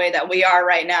just the way that we are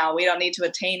right now. We don't need to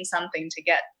attain something to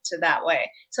get to that way.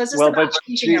 So it's just about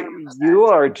changing our process. You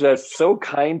are just so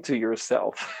kind to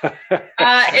yourself.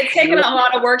 It's taken a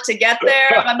lot of work to get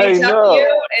there. Let me tell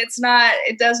you,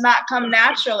 it does not come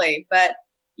naturally, but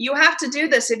you have to do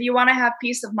this if you want to have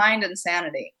peace of mind and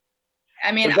sanity.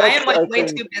 I mean, I am way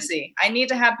too busy. I need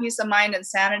to have peace of mind and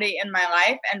sanity in my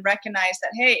life and recognize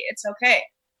that, hey, it's okay.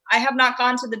 I have not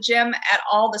gone to the gym at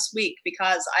all this week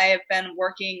because I have been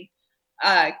working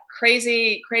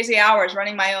crazy hours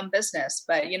running my own business.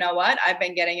 But you know what? I've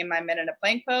been getting in my minute of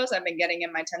plank pose. I've been getting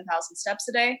in my 10,000 steps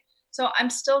a day. So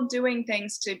I'm still doing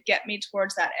things to get me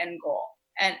towards that end goal.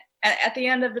 And at the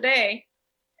end of the day,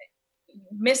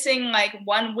 missing like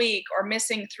 1 week or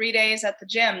missing 3 days at the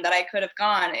gym that I could have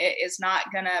gone, it is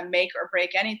not going to make or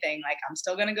break anything. Like I'm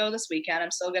still going to go this weekend. I'm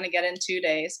still going to get in 2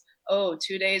 days. 2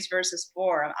 days versus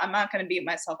 4. I'm not going to beat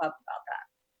myself up about that.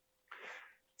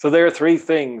 So there are 3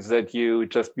 things that you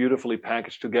just beautifully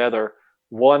packaged together.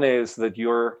 One is that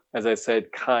you're, as I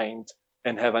said, kind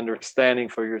and have understanding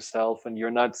for yourself, and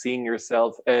you're not seeing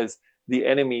yourself as the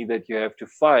enemy that you have to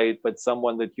fight, but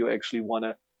someone that you actually want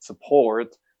to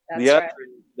support. That's the other right.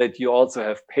 that you also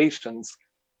have patience,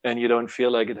 and you don't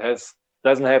feel like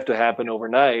doesn't have to happen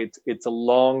overnight. It's a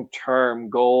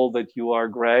long-term goal that you are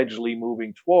gradually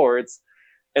moving towards.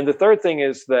 And the third thing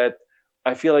is that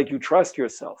I feel like you trust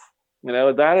yourself. You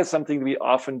know, that is something we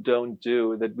often don't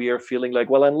do, that we are feeling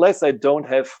like, well, unless I don't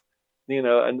have,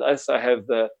 unless I have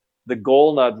the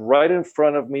goal not right in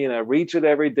front of me and I reach it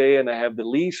every day and I have the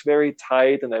leash very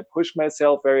tight and I push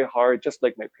myself very hard, just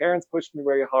like my parents pushed me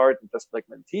very hard and just like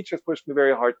my teachers pushed me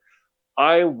very hard,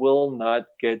 I will not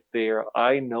get there.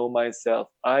 I know myself.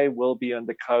 I will be on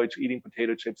the couch eating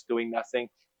potato chips, doing nothing.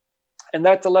 And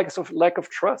that's a lack of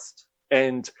trust.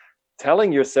 And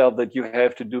telling yourself that you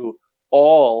have to do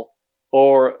all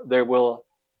or there will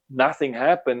nothing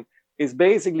happen is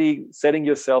basically setting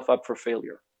yourself up for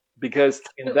failure. Because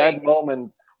in that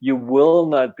moment, you will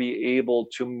not be able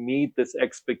to meet this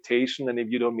expectation. And if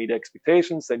you don't meet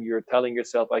expectations, then you're telling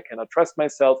yourself, I cannot trust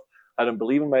myself. I don't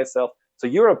believe in myself. So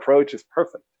your approach is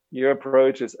perfect. Your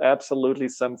approach is absolutely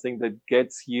something that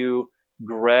gets you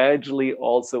gradually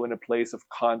also in a place of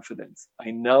confidence. I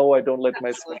know I don't let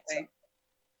myself down.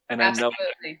 And Absolutely.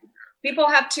 I know. People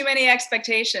have too many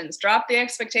expectations. Drop the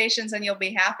expectations and you'll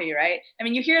be happy, right? I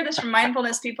mean, you hear this from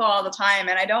mindfulness people all the time,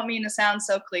 and I don't mean to sound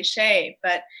so cliche,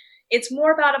 but it's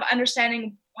more about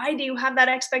understanding, why do you have that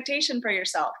expectation for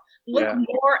yourself? Look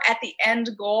more at the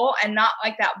end goal and not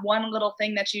like that one little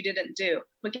thing that you didn't do.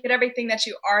 Look at everything that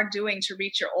you are doing to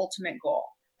reach your ultimate goal.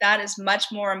 That is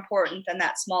much more important than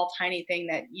that small, tiny thing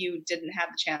that you didn't have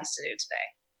the chance to do today.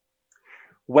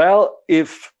 Well,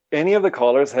 if any of the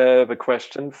callers have a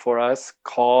question for us,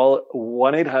 call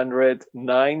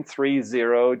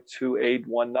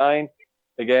 1-800-930-2819.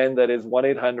 Again, that is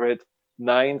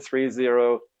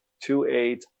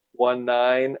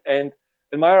 1-800-930-2819. And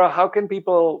Myra, how can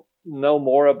people know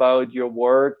more about your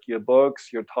work, your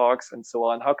books, your talks, and so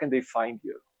on? How can they find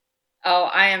you? Oh,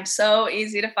 I am so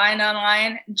easy to find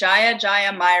online. Jaya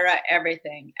Myra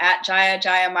everything. At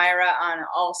Jaya Myra on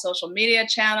all social media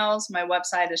channels. My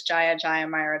website is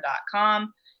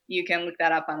jayajayamyra.com. You can look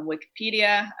that up on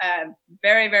Wikipedia.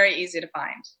 Very, very easy to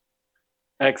find.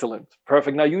 Excellent.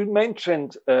 Perfect. Now, you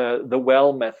mentioned the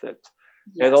WELL method.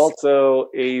 Yes. And also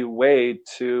a way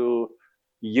to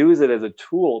use it as a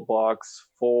toolbox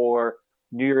for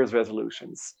New Year's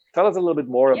resolutions. Tell us a little bit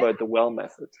more about the WELL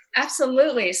method.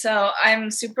 Absolutely. So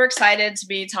I'm super excited to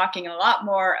be talking a lot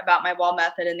more about my WELL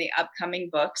method in the upcoming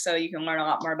book. So you can learn a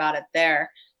lot more about it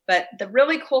there. But the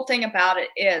really cool thing about it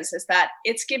is that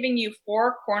it's giving you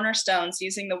 4 cornerstones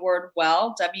using the word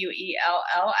WELL,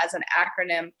 W-E-L-L, as an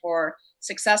acronym for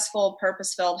successful,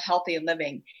 purpose-filled, healthy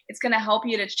living. It's going to help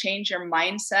you to change your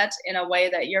mindset in a way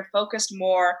that you're focused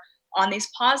more on these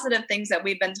positive things that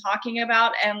we've been talking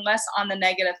about and less on the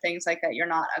negative things like that you're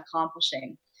not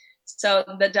accomplishing. So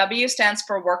the W stands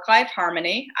for work-life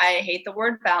harmony. I hate the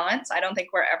word balance. I don't think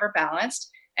we're ever balanced.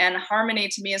 And harmony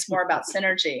to me is more about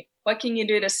synergy. What can you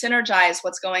do to synergize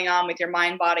what's going on with your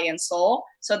mind, body, and soul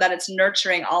so that it's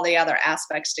nurturing all the other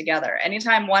aspects together?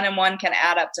 Anytime 1 and 1 can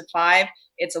add up to 5,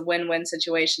 it's a win-win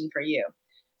situation for you.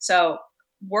 So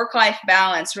work-life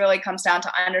balance really comes down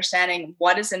to understanding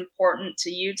what is important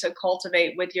to you to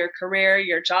cultivate with your career,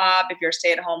 your job. If you're a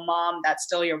stay-at-home mom, that's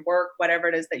still your work, whatever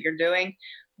it is that you're doing.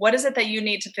 What is it that you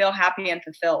need to feel happy and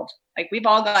fulfilled? Like, we've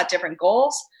all got different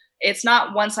goals. It's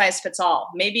not one size fits all.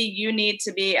 Maybe you need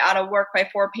to be out of work by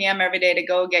 4 p.m. every day to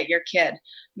go get your kid.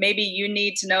 Maybe you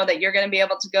need to know that you're going to be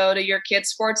able to go to your kid's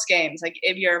sports games, like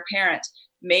if you're a parent.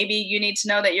 Maybe you need to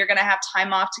know that you're going to have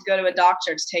time off to go to a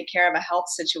doctor to take care of a health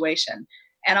situation.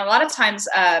 And a lot of times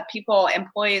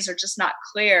employees are just not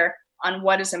clear on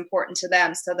what is important to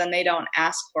them. So then they don't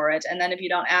ask for it. And then if you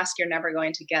don't ask, you're never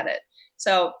going to get it.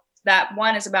 So that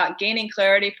one is about gaining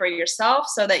clarity for yourself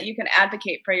so that you can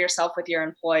advocate for yourself with your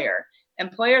employer.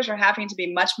 Employers are having to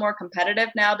be much more competitive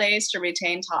nowadays to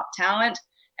retain top talent.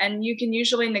 And you can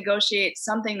usually negotiate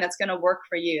something that's going to work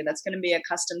for you. That's going to be a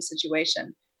custom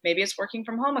situation. Maybe it's working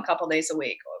from home a couple days a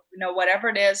week. Whatever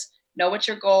it is, know what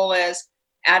your goal is,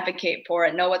 advocate for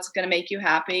it, know what's going to make you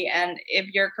happy. And if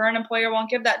your current employer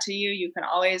won't give that to you, you can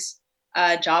always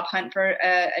job hunt for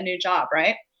a new job,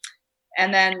 right?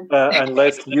 And then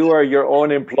unless you are your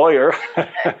own employer.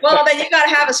 Well, then you got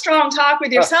to have a strong talk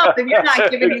with yourself if you're not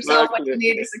giving yourself what you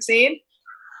need to succeed.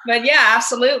 But yeah,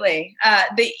 absolutely.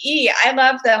 The E, I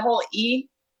love the whole E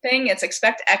thing. It's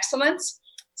expect excellence.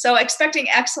 So expecting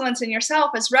excellence in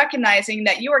yourself is recognizing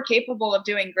that you are capable of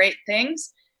doing great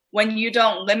things when you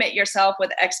don't limit yourself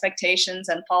with expectations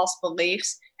and false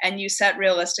beliefs, and you set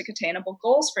realistic, attainable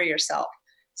goals for yourself.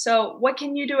 So what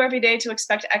can you do every day to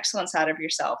expect excellence out of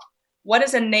yourself? What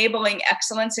is enabling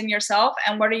excellence in yourself,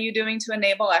 and what are you doing to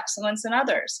enable excellence in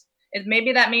others?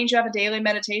 Maybe that means you have a daily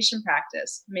meditation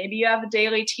practice. Maybe you have a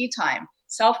daily tea time,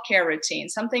 self-care routine,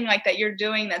 something like that you're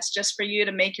doing that's just for you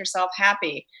to make yourself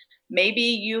happy. Maybe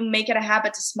you make it a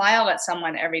habit to smile at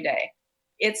someone every day.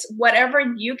 It's whatever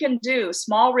you can do,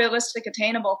 small, realistic,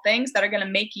 attainable things that are going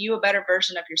to make you a better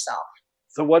version of yourself.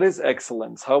 So what is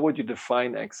excellence? How would you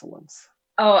define excellence?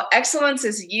 Oh, excellence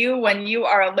is you when you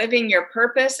are living your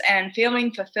purpose and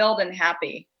feeling fulfilled and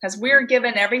happy, because we're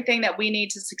given everything that we need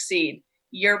to succeed.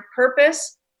 Your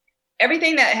purpose,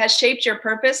 everything that has shaped your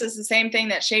purpose is the same thing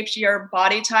that shapes your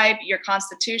body type, your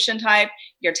constitution type,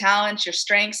 your talents, your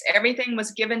strengths. Everything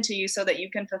was given to you so that you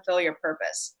can fulfill your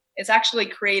purpose. It's actually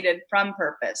created from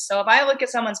purpose. So if I look at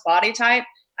someone's body type,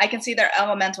 I can see their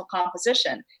elemental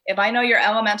composition. If I know your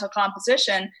elemental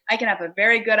composition, I can have a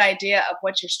very good idea of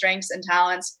what your strengths and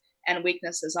talents and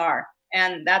weaknesses are.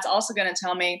 And that's also going to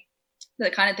tell me the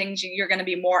kind of things you're going to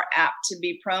be more apt to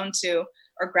be prone to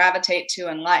or gravitate to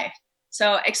in life.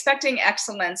 So expecting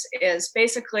excellence is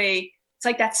basically, it's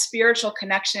like that spiritual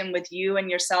connection with you and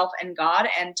yourself and God,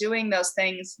 and doing those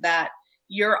things that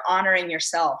you're honoring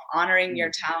yourself, honoring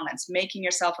your talents, making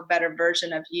yourself a better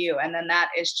version of you. And then that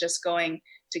is just going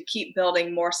to keep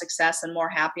building more success and more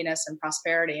happiness and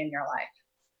prosperity in your life.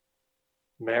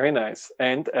 Very nice.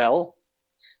 And L?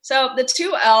 So the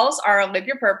 2 L's are live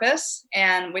your purpose.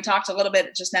 And we talked a little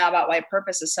bit just now about why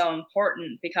purpose is so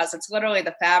important, because it's literally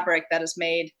the fabric that has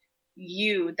made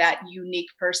you that unique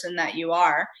person that you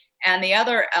are. And the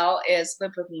other L is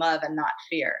live with love and not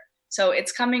fear. So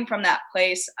it's coming from that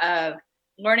place of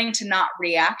learning to not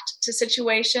react to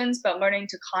situations, but learning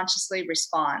to consciously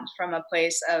respond from a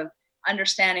place of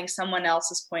understanding someone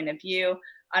else's point of view,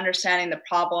 understanding the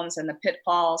problems and the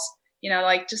pitfalls.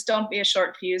 Just don't be a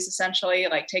short fuse, essentially.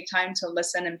 Take time to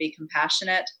listen and be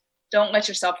compassionate. Don't let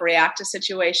yourself react to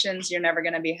situations. You're never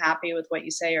going to be happy with what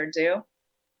you say or do.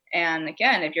 And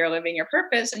again, if you're living your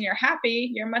purpose and you're happy,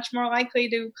 you're much more likely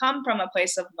to come from a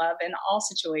place of love in all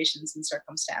situations and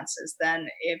circumstances than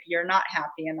if you're not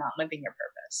happy and not living your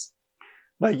purpose.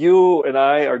 Now, you and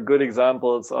I are good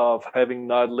examples of having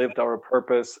not lived our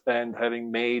purpose and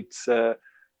having made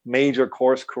major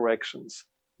course corrections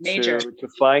to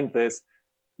find this.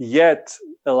 Yet,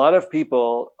 a lot of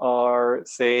people are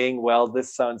saying, well,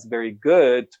 this sounds very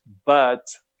good, but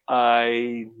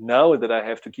I know that I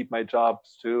have to keep my job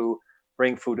to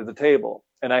bring food to the table.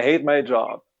 And I hate my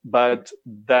job, but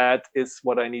that is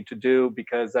what I need to do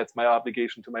because that's my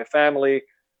obligation to my family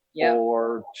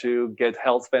or to get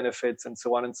health benefits and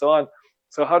so on and so on.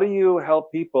 So how do you help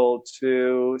people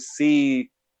to see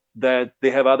that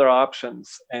they have other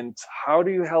options? And how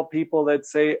do you help people that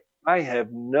say, I have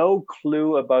no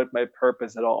clue about my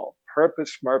purpose at all?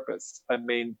 Purpose. I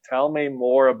mean, tell me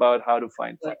more about how to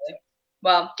find that.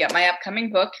 Well, get my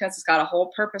upcoming book because it's got a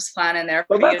whole purpose plan in there.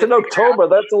 Well, that's in October.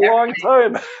 That's a long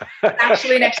time.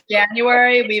 Actually, next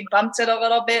January, we bumped it a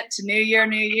little bit to New Year,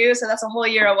 New You. So that's a whole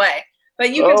year away.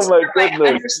 But you can start by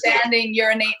understanding your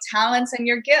innate talents and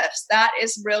your gifts. That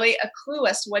is really a clue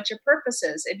as to what your purpose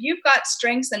is. If you've got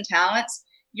strengths and talents,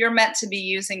 you're meant to be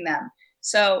using them.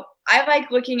 So I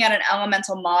like looking at an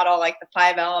elemental model like the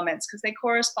 5 elements because they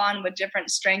correspond with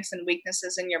different strengths and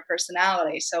weaknesses in your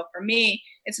personality. So for me,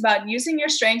 it's about using your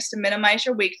strengths to minimize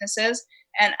your weaknesses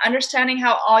and understanding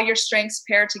how all your strengths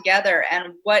pair together and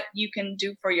what you can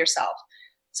do for yourself.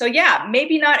 So yeah,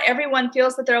 maybe not everyone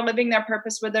feels that they're living their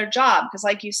purpose with their job because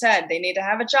like you said, they need to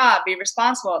have a job, be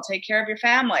responsible, take care of your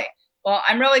family. Well,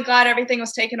 I'm really glad everything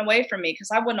was taken away from me because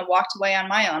I wouldn't have walked away on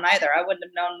my own either. I wouldn't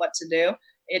have known what to do.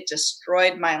 It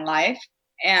destroyed my life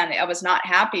and I was not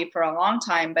happy for a long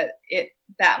time, but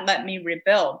that let me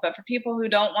rebuild. But for people who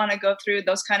don't want to go through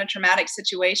those kind of traumatic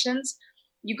situations,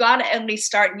 you got to at least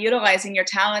start utilizing your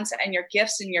talents and your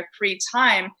gifts in your free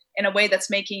time in a way that's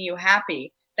making you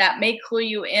happy. That may clue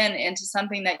you into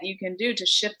something that you can do to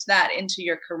shift that into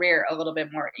your career a little bit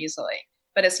more easily.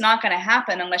 But it's not going to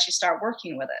happen unless you start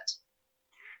working with it.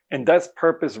 And does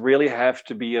purpose really have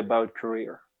to be about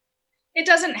career? It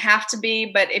doesn't have to be,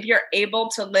 but if you're able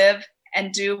to live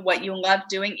and do what you love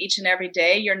doing each and every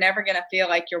day, you're never going to feel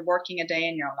like you're working a day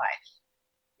in your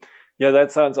life. Yeah,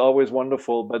 that sounds always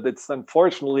wonderful, but it's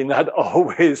unfortunately not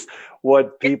always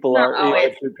what people are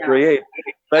able to create.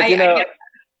 But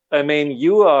I mean,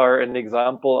 you are an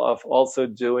example of also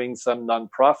doing some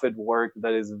nonprofit work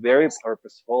that is very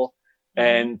purposeful.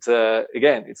 And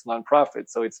again, it's nonprofit,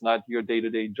 so it's not your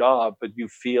day-to-day job, but you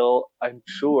feel, I'm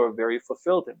sure, very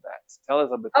fulfilled in that. Tell us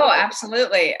a bit. Oh,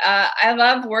 absolutely. I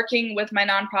love working with my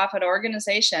nonprofit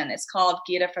organization. It's called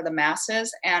Gita for the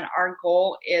Masses, and our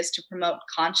goal is to promote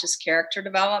conscious character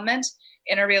development,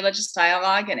 interreligious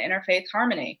dialogue, and interfaith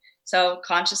harmony. So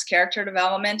conscious character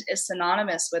development is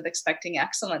synonymous with expecting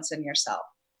excellence in yourself.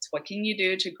 It's what can you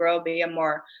do to grow, be a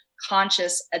more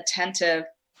conscious, attentive,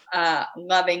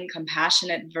 loving,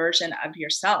 compassionate version of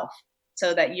yourself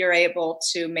so that you're able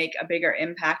to make a bigger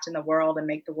impact in the world and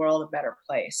make the world a better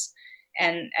place.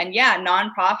 And yeah,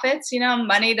 nonprofits,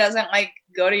 money doesn't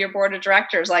go to your board of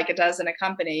directors like it does in a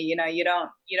company. You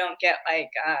don't get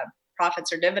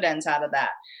profits or dividends out of that.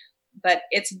 But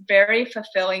it's very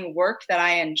fulfilling work that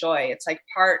I enjoy. It's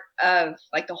part of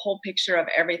the whole picture of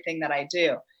everything that I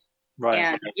do. Right.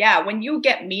 And yeah, when you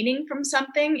get meaning from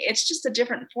something, it's just a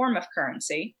different form of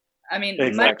currency. I mean,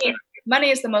 exactly.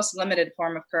 Money is the most limited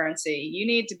form of currency. You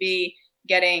need to be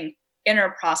getting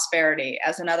inner prosperity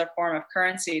as another form of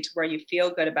currency to where you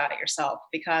feel good about it yourself,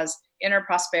 because inner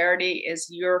prosperity is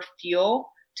your fuel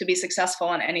to be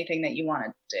successful in anything that you want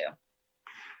to do.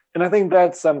 And I think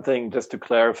that's something, just to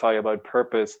clarify about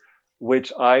purpose,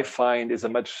 which I find is a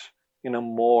much,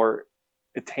 more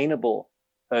attainable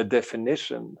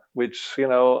definition, which,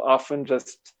 often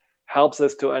just helps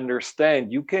us to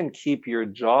understand you can keep your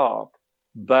job,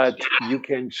 but you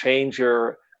can change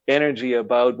your energy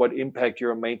about what impact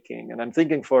you're making. And I'm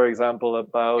thinking, for example,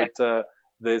 about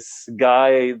this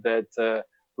guy that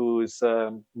who's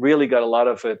really got a lot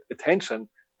of attention.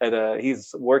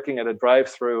 He's working at a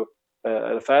drive-through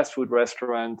at a fast food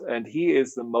restaurant, and he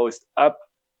is the most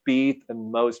upbeat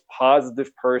and most positive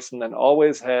person and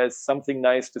always has something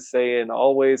nice to say and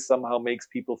always somehow makes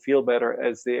people feel better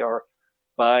as they are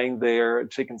buying their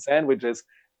chicken sandwiches.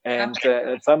 And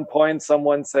at some point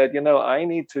someone said, I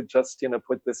need to just,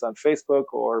 put this on Facebook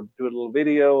or do a little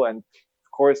video. And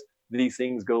of course, these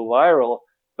things go viral.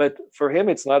 But for him,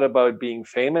 it's not about being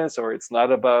famous, or it's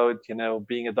not about,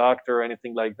 being a doctor or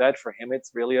anything like that. For him,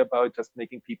 it's really about just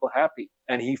making people happy.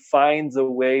 And he finds a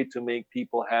way to make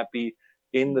people happy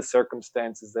in the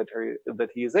circumstances that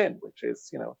he is in, which is,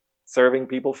 serving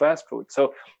people fast food.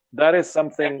 So that is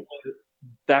something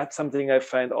I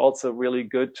find also really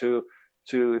good to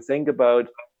think about.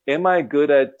 am I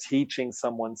good at teaching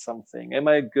someone something? Am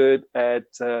I good at,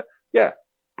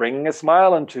 bringing a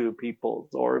smile onto people?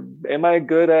 Or am I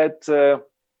good at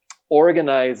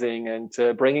organizing and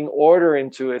bringing order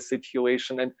into a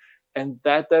situation? And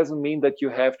that doesn't mean that you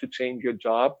have to change your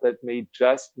job. That may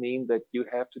just mean that you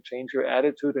have to change your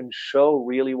attitude and show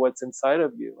really what's inside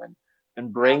of you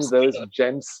and bring those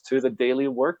gems to the daily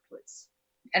workplace.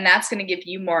 And that's going to give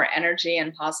you more energy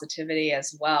and positivity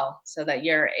as well, so that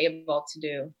you're able to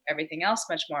do everything else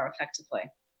much more effectively.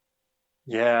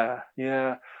 Yeah.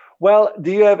 Well,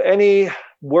 do you have any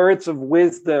words of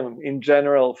wisdom in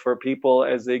general for people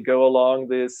as they go along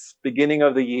this beginning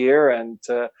of the year and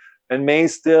may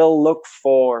still look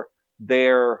for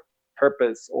their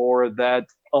purpose or that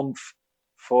oomph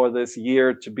for this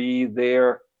year to be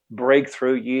their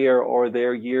breakthrough year or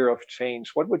their year of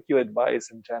change? What would you advise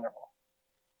in general?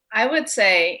 I would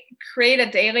say create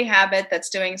a daily habit that's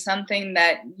doing something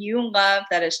that you love,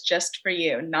 that is just for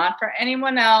you, not for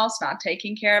anyone else, not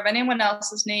taking care of anyone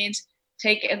else's needs.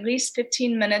 Take at least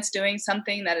 15 minutes doing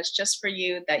something that is just for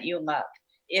you, that you love.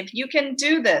 If you can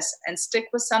do this and stick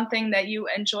with something that you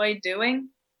enjoy doing,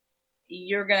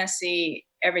 you're going to see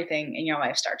everything in your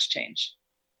life start to change.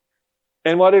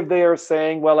 And what if they are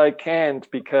saying, well, I can't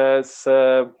because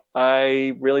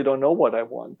I really don't know what I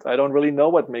want. I don't really know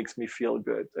what makes me feel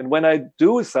good. And when I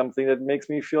do something that makes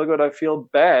me feel good, I feel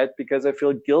bad because I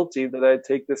feel guilty that I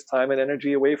take this time and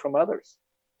energy away from others.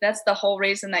 That's the whole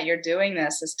reason that you're doing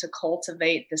this, is to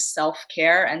cultivate the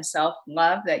self-care and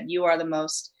self-love, that you are the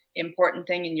most important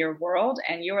thing in your world,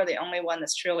 and you are the only one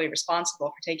that's truly responsible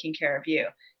for taking care of you.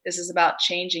 This is about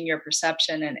changing your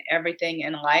perception and everything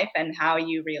in life and how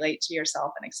you relate to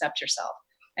yourself and accept yourself.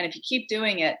 And if you keep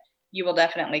doing it, you will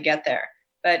definitely get there.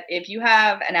 But if you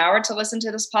have an hour to listen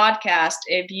to this podcast,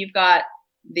 if you've got,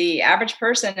 the average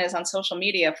person is on social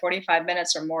media 45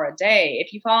 minutes or more a day.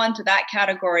 If you fall into that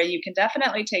category, you can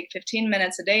definitely take 15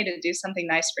 minutes a day to do something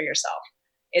nice for yourself.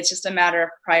 It's just a matter of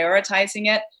prioritizing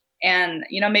it and,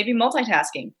 maybe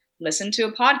multitasking. Listen to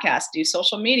a podcast, do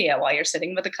social media while you're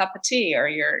sitting with a cup of tea, or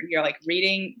you're like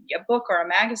reading a book or a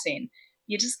magazine.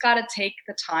 You just got to take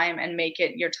the time and make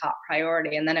it your top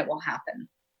priority, and then it will happen.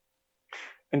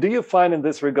 And do you find in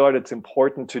this regard it's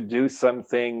important to do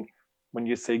something, when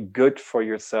you say good for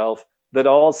yourself, that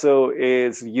also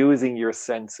is using your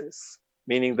senses,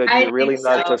 meaning that you're really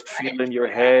not just feeling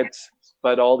your head,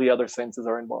 but all the other senses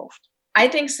are involved? I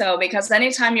think so, because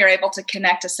anytime you're able to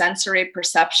connect a sensory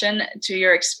perception to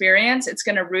your experience, it's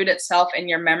going to root itself in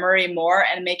your memory more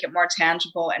and make it more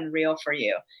tangible and real for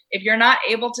you. If you're not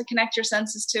able to connect your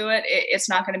senses to it, it's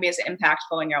not going to be as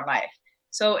impactful in your life.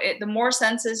 So the more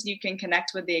senses you can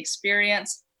connect with the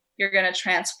experience, you're going to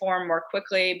transform more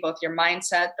quickly, both your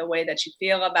mindset, the way that you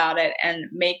feel about it, and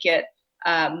make it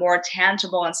more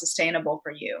tangible and sustainable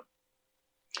for you.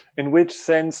 In which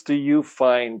sense do you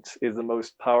find is the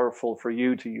most powerful for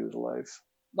you to utilize?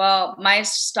 Well, my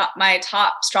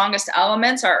top strongest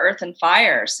elements are earth and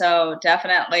fire. So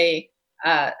definitely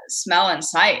smell and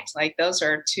sight. Like those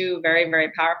are two very,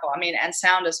 very powerful. And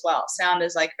sound as well. Sound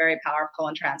is like very powerful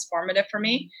and transformative for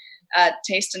me.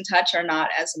 Taste and touch are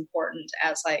not as important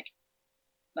as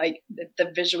like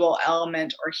the visual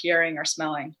element or hearing or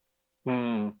smelling.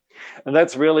 And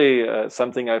that's really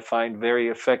something I find very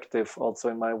effective also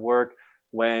in my work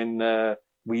when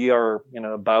we are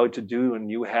about to do a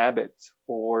new habit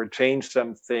or change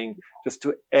something, just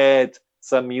to add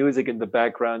some music in the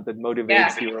background that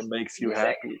motivates you or makes you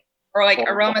happy. Or like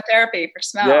aromatherapy for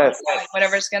smell. Yes. Like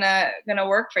whatever's gonna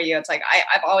work for you. It's like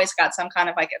I've always got some kind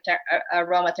of like a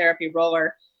aromatherapy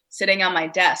roller sitting on my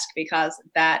desk, because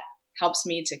that helps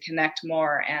me to connect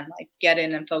more and like get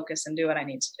in and focus and do what I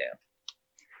need to do.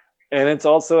 And it's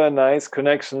also a nice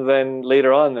connection then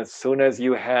later on, as soon as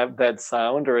you have that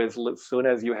sound or as soon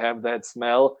as you have that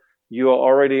smell, you are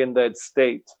already in that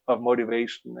state of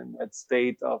motivation and that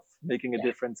state of making a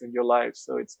difference in your life.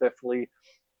 So it's definitely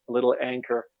a little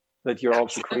anchor that you're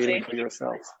also creating for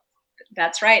yourself.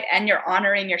 That's right. And you're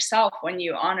honoring yourself when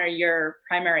you honor your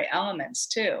primary elements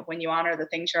too. When you honor the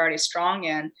things you're already strong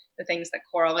in, the things that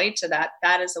correlate to that,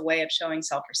 that is a way of showing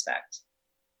self-respect.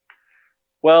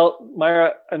 Well,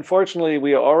 Myra, unfortunately,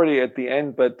 we are already at the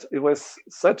end, but it was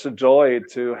such a joy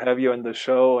to have you on the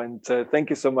show. And thank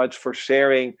you so much for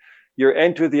sharing your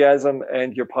enthusiasm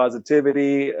and your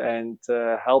positivity and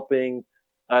helping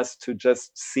us to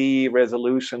just see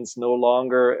resolutions no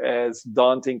longer as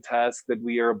daunting tasks that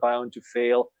we are bound to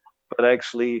fail, but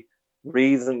actually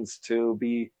reasons to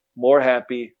be more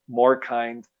happy, more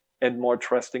kind, and more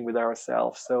trusting with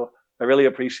ourselves. So I really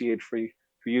appreciate for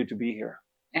you to be here.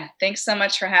 Yeah, thanks so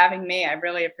much for having me. I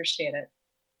really appreciate it.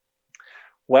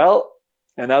 Well,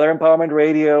 Another Empowerment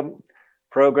Radio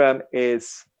program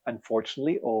is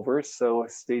unfortunately over, so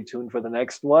stay tuned for the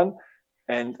next one.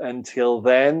 And until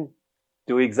then,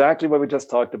 do exactly what we just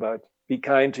talked about. Be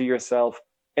kind to yourself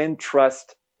and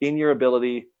trust in your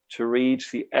ability to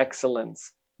reach the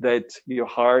excellence that your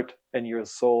heart and your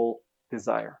soul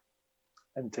desire.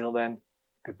 Until then,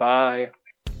 goodbye.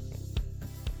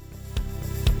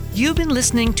 You've been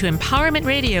listening to Empowerment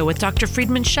Radio with Dr.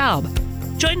 Friedemann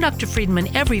Schaub. Join Dr.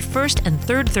 Friedemann every first and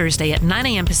third Thursday at 9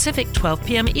 a.m. Pacific, 12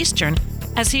 p.m. Eastern,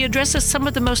 as he addresses some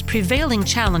of the most prevailing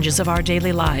challenges of our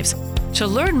daily lives. To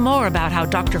learn more about how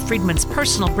Dr. Friedman's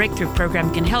personal breakthrough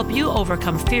program can help you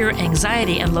overcome fear,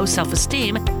 anxiety, and low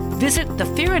self-esteem, visit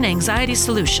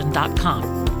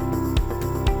thefearandanxietysolution.com.